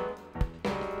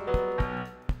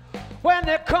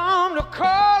 when they come to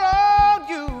call on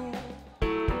you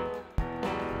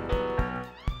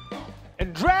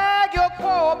and drag your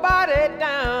poor body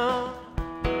down.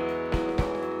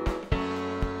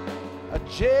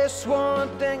 Just one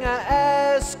thing I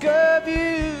ask of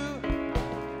you,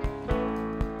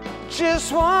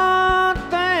 just one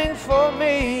thing for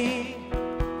me.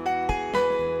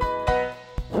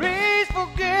 Please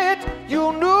forget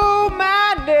you knew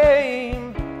my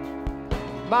name,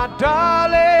 my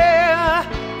darling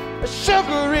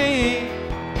Sugary.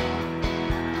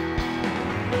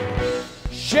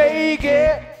 Shake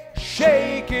it,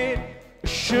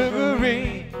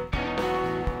 Sugary.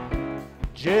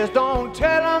 Just don't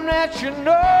tell them that you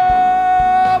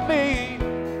know me.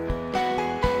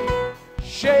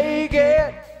 Shake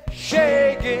it,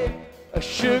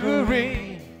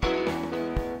 Sugary.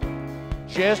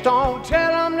 Just don't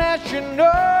tell them that you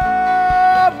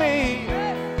know me.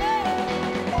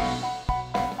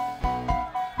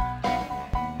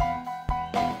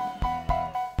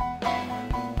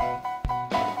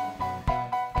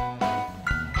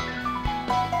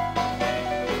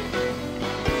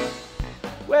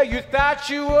 Well, you thought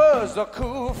you was a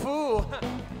cool fool.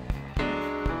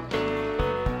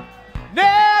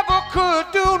 Never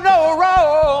could do no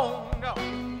wrong. No.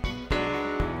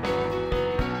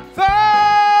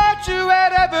 Thought you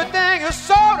had everything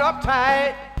sewed up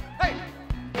tight. Hey,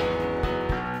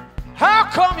 how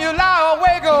come you lie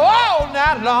awake all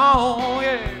night long?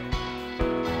 Yeah.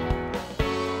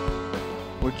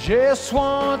 Well, just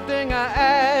one thing I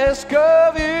ask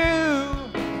of you.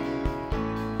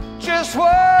 Just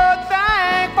one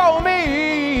thing for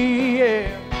me, yeah.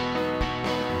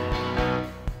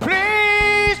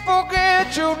 Please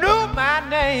forget you knew my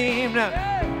name,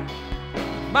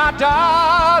 my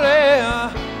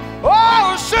darling,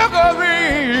 oh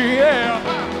Sugary, yeah.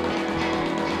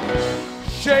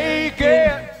 Shake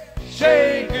it,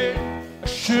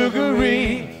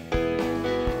 Sugary.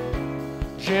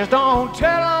 Just don't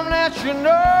tell them that you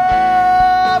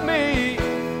know me.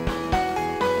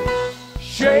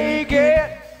 Shake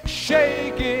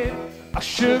it,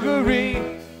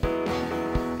 Sugary.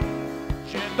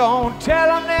 Just don't tell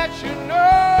them that you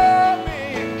know me.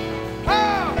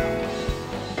 Oh.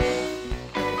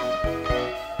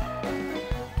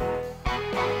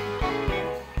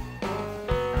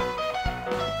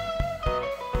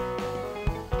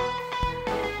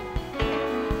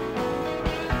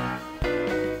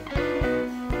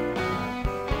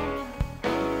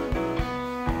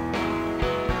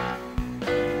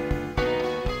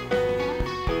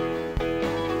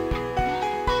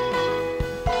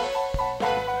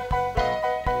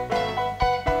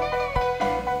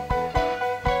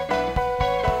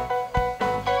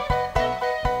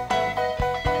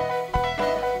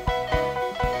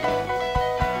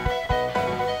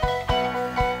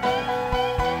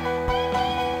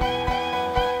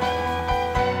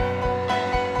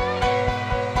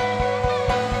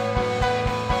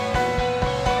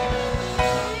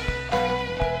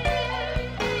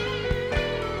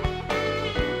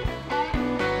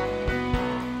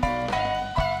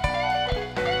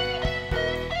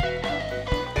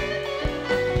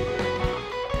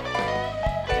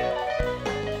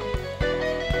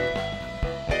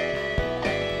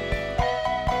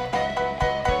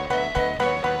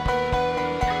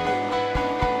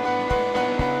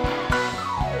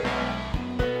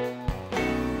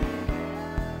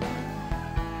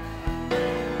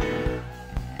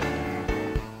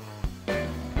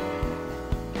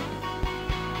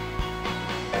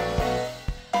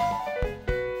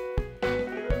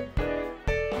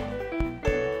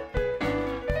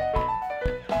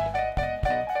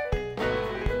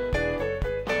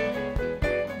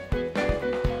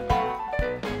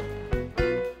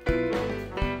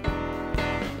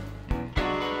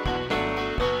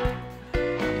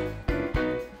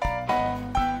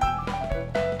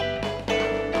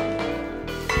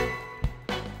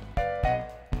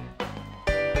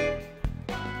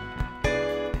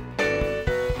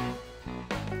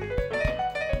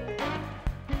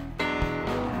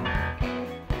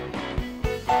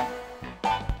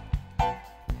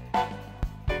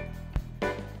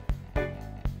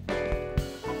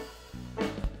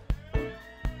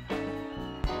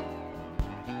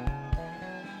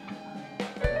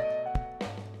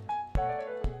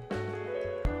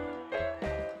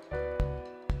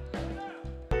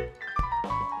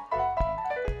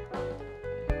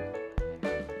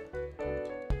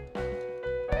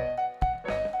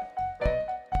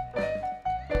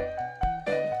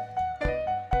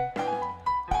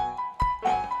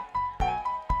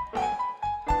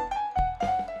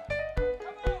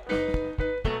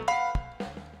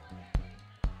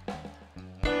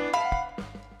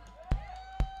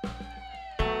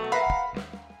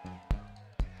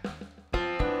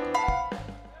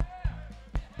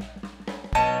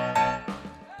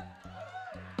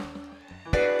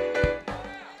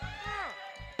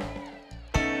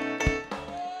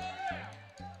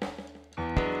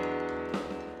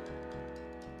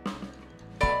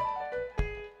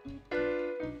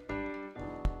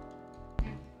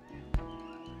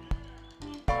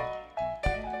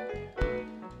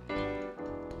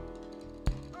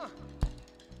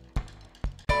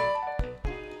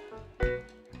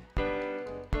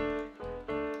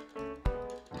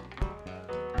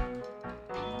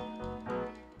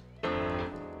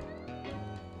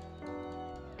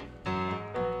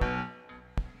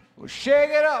 Well, shake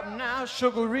it up now,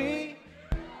 sugary.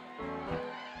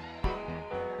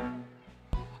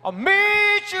 I'll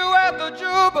meet you at the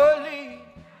Jubilee.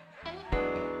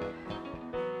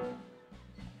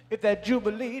 If that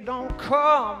Jubilee don't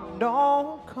come,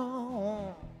 don't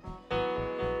come,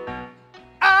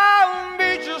 I'll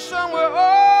meet you somewhere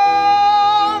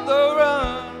on the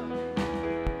run.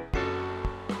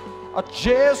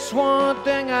 Just one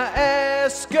thing I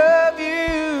ask of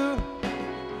you,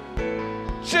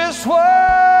 just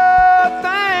one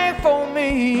thing for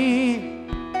me.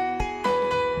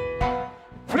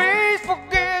 Please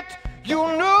forget you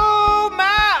knew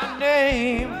my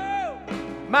name,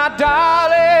 my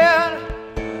darling,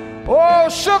 oh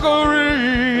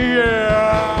sugary,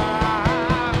 yeah.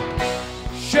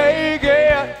 Shake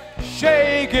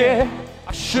it,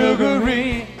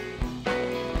 sugary.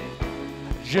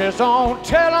 Just don't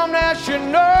tell them that you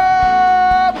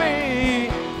know me.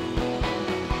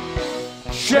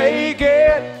 Shake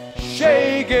it,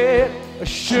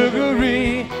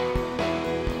 sugary.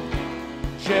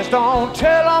 Just don't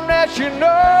tell them that you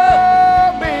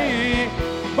know me.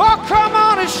 Oh, come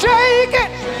on and shake it,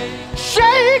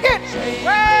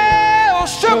 well,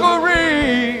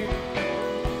 sugary.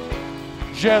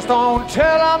 Just don't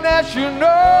tell them that you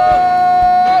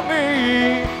know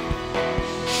me.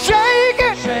 Shake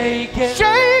it,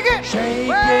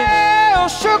 well,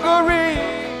 sugary.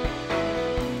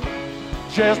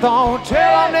 Just don't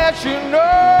tell them that you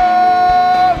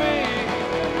know me.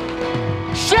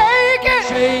 Shake it,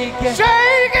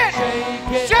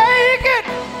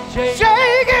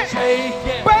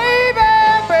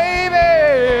 baby,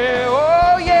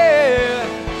 oh yeah.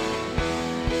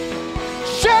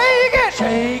 Shake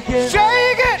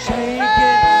it,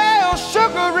 well,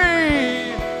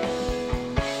 sugary.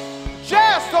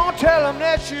 Just don't tell them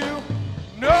that you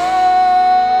know.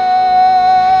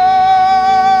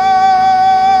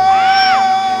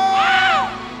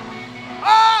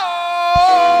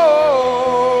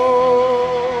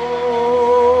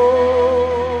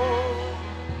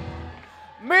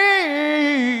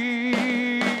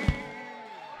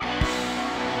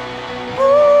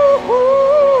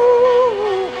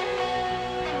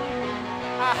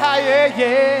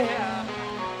 Yeah.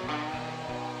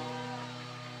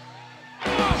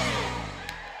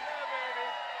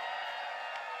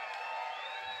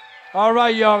 All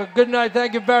right, y'all. Good night.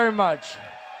 Thank you very much.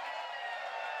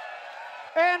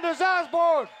 Anders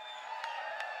Osborne.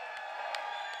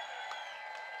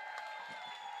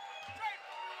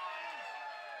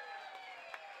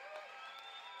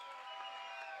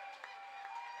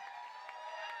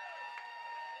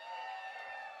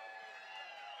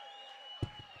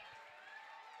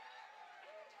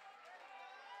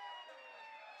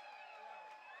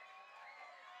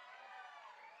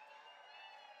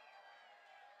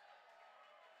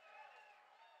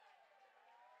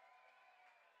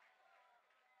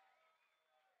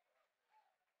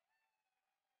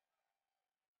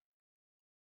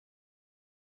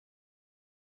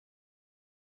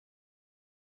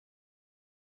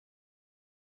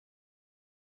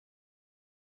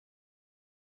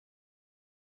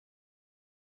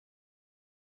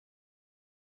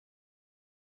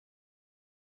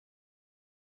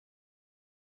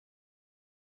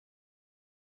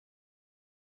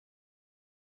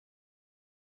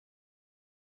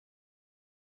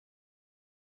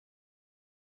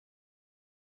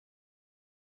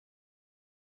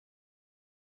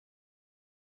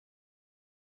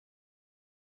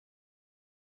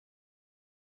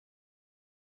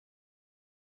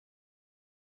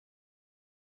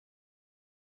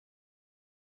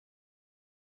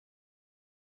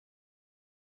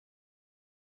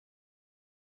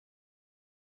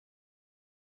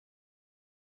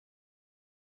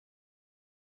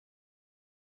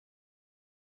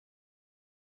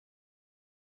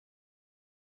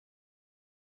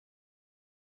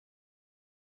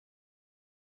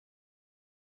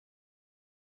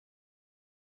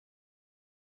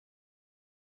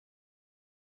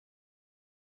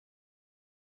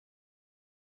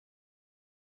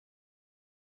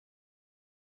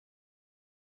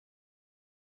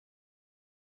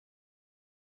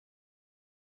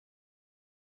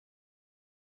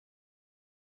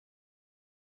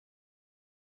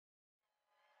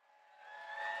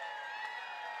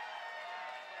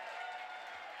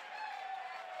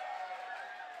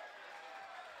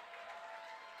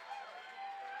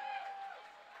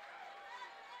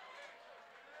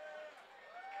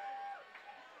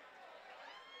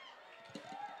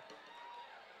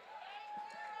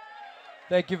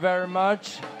 Thank you very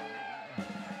much.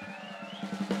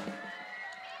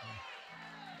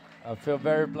 I feel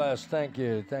very blessed. Thank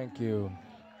you. Thank you.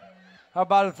 How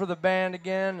about it for the band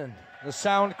again and the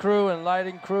sound crew and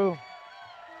lighting crew?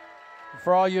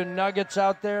 For all you nuggets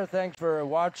out there, thanks for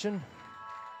watching.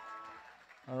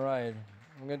 All right,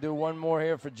 I'm going to do one more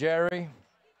here for Jerry.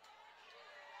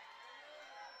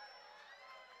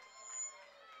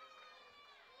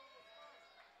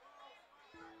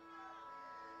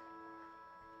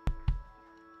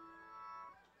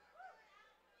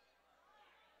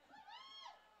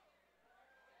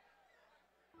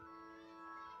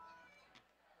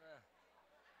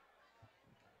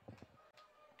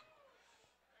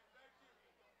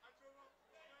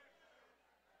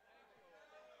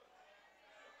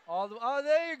 Oh,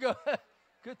 there you go.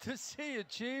 Good to see you,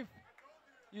 Chief.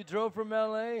 You drove from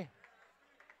L.A.?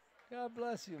 God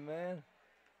bless you, man.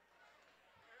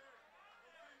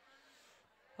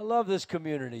 I love this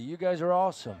community. You guys are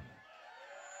awesome.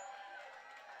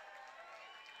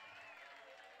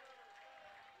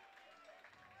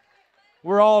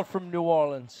 We're all from New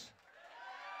Orleans.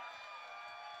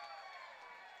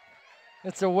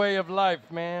 It's a way of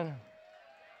life, man.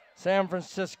 San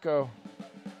Francisco.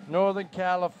 Northern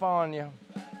California,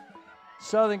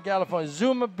 Southern California,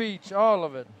 Zuma Beach, all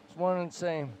of it. It's one and the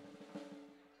same.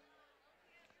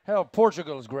 Hell,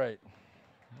 Portugal is great.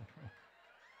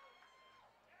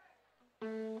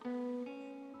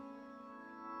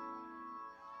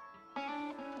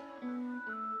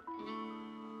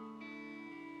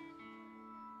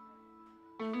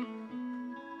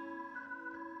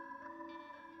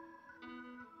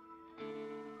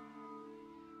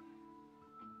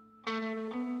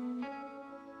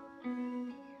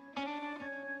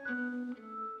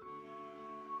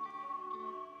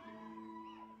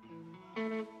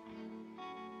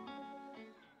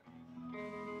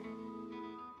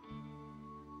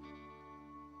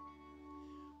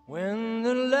 When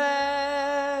the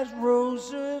last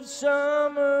rose of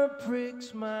summer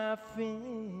pricks my finger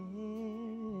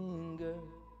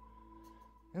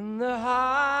and the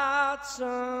hot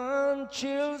sun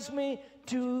chills me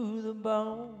to the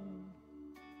bone,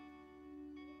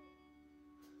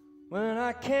 when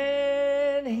I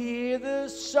can't hear the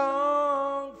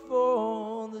song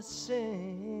for the singer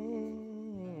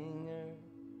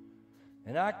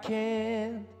and I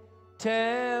can't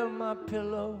tell my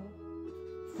pillow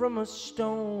from a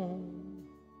stone,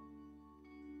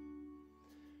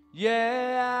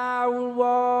 yeah, I will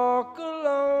walk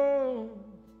alone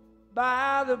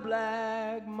by the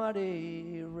black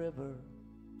muddy river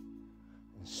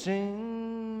and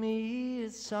sing me a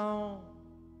song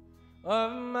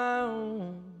of my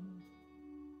own.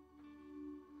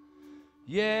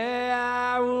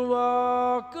 Yeah, I will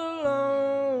walk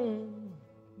alone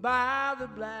by the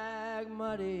black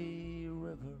muddy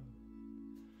river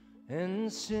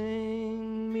and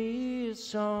sing me a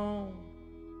song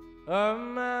of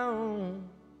my own.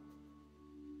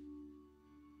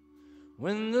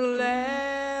 When the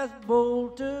last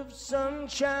bolt of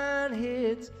sunshine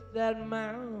hits that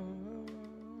mountain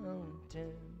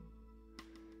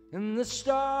and the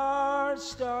stars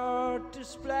start to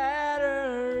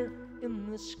splatter in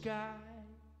the sky,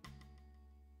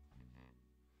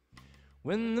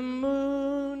 when the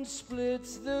moon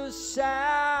splits the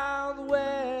southwest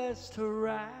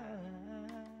horizon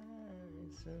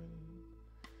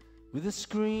with a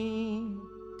scream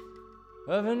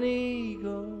of an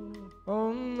eagle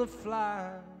on the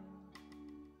fly,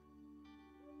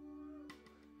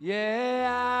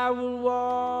 yeah, I will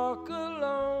walk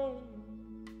alone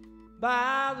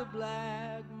by the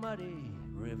black muddy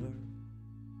river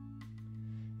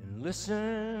and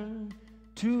listen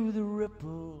to the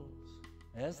ripples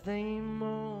as they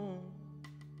moan.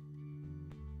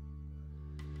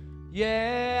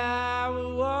 Yeah, I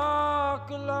will walk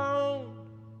alone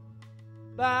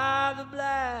by the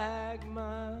black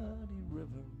muddy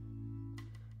river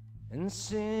and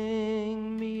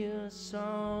sing me a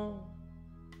song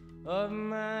of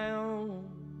my own.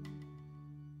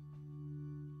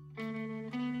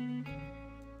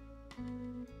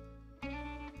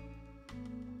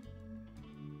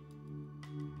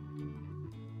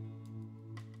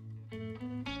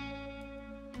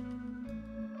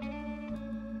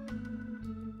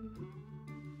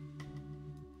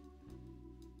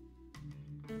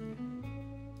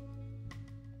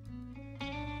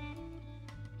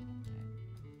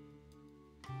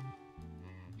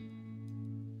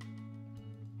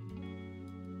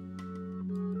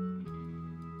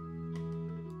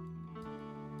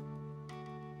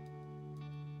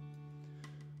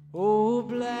 Oh,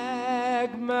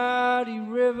 black mighty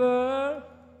river,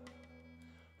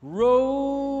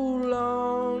 roll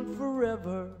on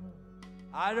forever.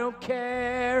 I don't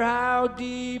care how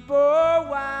deep or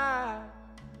wide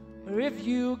If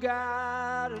you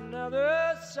got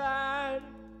another side,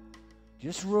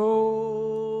 just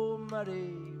roll,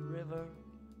 muddy river.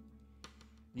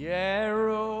 Yeah,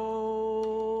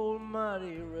 roll,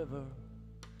 muddy river.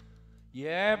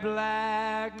 Yeah,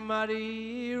 black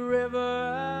muddy river,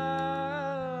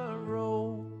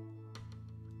 roll.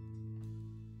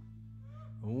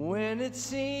 When it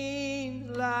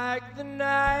seems like the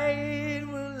night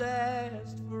will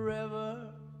last forever,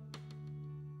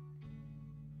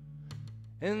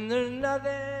 and there's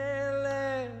nothing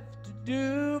left to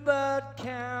do but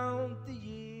count the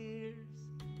years.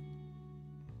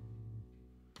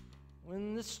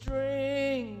 When the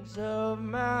strings of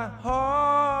my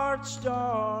heart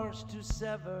starts to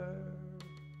sever,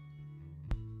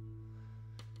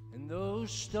 and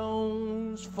those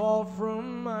stones fall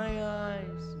from my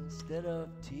eyes instead of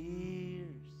tears,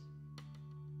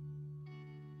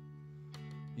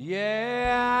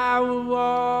 yeah, I will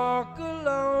walk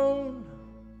alone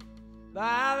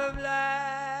by the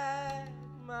black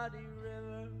muddy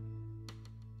river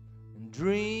and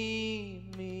dream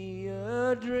me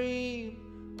a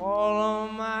dream all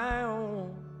on my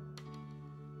own.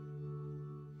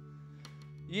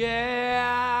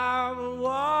 Yeah, I will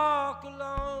walk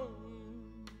alone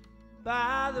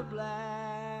by the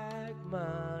black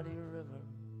muddy river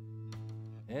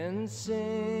and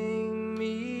sing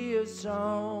me a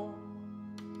song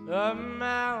of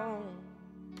my own.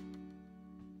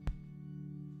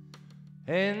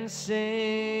 And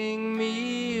sing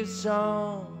me a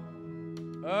song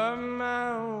of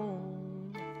my own.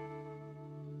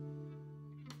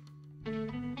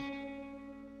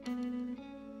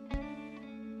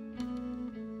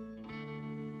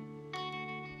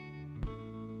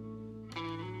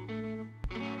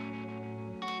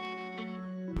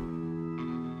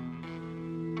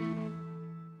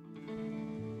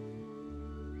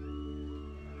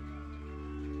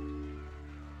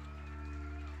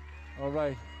 All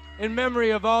right. In memory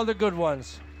of all the good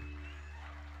ones.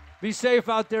 Be safe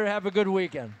out there. Have a good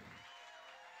weekend.